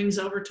there, it rings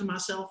over to my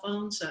cell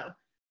phone. So,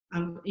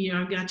 I've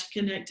got you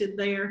connected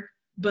there.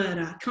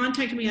 But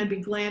contact me. I'd be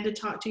glad to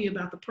talk to you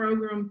about the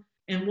program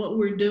and what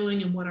we're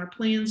doing and what our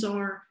plans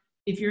are.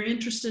 If you're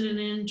interested in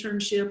an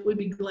internship, we'd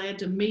be glad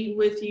to meet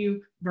with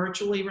you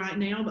virtually right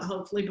now, but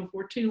hopefully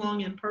before too long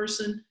in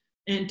person,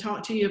 and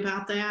talk to you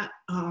about that.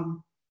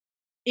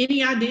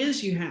 Any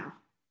ideas you have,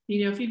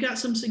 if you've got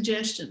some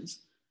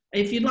suggestions.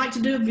 If you'd like to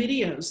do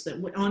videos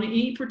on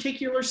any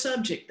particular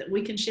subject that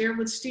we can share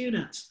with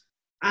students,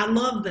 I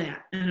love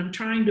that. And I'm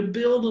trying to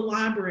build a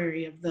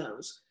library of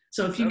those.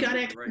 So if you've got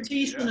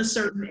expertise in a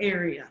certain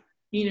area,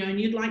 and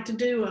you'd like to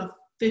do a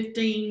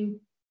 15,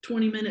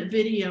 20-minute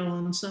video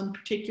on some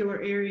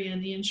particular area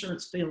in the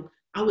insurance field,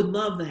 I would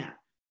love that.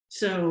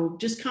 So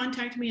just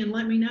contact me and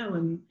let me know,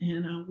 and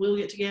we'll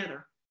get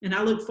together. And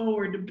I look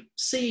forward to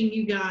seeing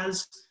you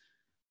guys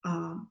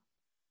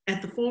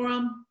at the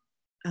forum,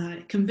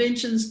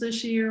 conventions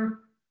this year,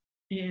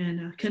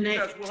 and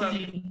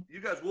connecting.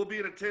 You guys will be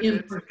in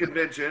attendance at the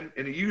convention,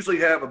 and you usually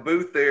have a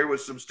booth there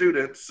with some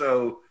students.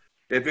 So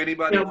if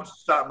anybody wants to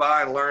stop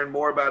by and learn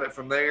more about it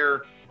from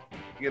there,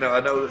 I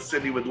know that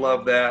Cindy would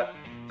love that.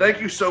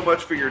 Thank you so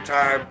much for your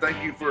time.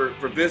 Thank you for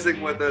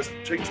visiting with us,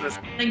 teaching us.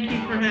 Thank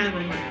you for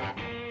having me.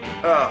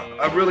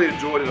 I really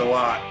enjoyed it a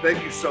lot.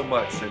 Thank you so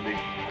much, Cindy.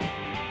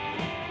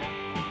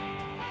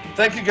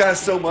 Thank you guys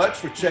so much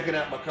for checking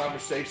out my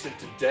conversation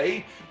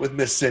today with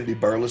Miss Cindy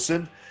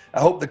Burleson.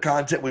 I hope the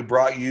content we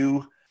brought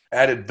you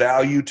added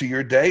value to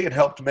your day and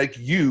helped make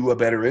you a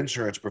better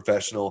insurance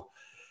professional.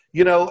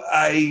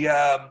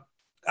 I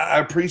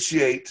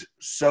appreciate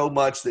so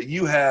much that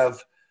you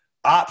have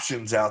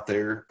options out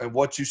there and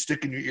what you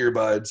stick in your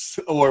earbuds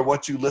or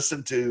what you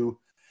listen to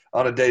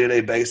on a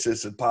day-to-day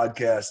basis and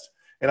podcast.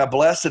 And I'm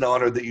blessed and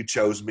honored that you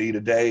chose me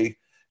today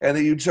and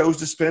that you chose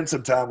to spend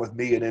some time with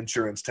me in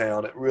Insurance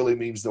Town. It really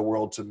means the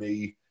world to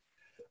me.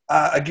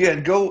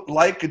 Again, go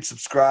like and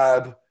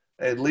subscribe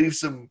and leave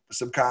some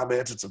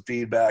comments and some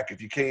feedback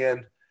if you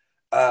can.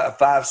 A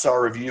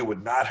 5-star review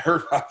would not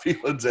hurt my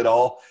feelings at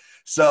all.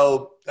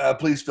 So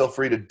please feel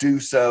free to do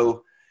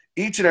so.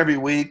 Each and every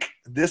week,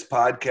 this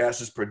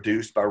podcast is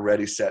produced by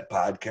Ready Set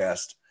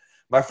Podcast.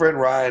 My friend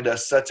Ryan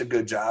does such a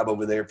good job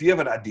over there. If you have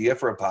an idea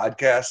for a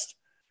podcast,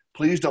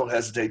 please don't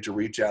hesitate to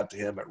reach out to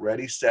him at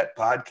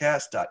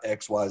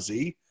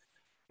readysetpodcast.xyz,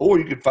 or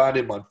you can find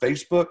him on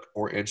Facebook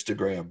or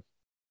Instagram.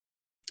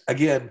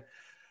 Again,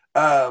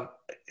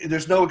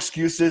 there's no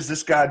excuses.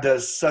 This guy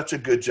does such a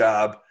good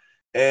job.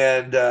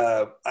 And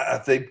I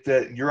think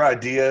that your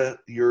idea,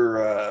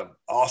 your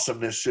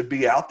awesomeness should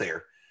be out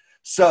there.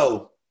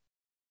 So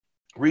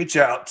reach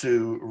out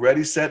to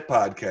Ready Set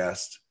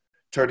Podcast,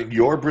 turning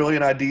your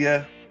brilliant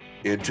idea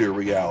into a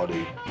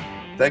reality.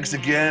 Thanks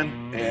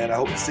again, and I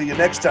hope to see you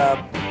next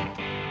time.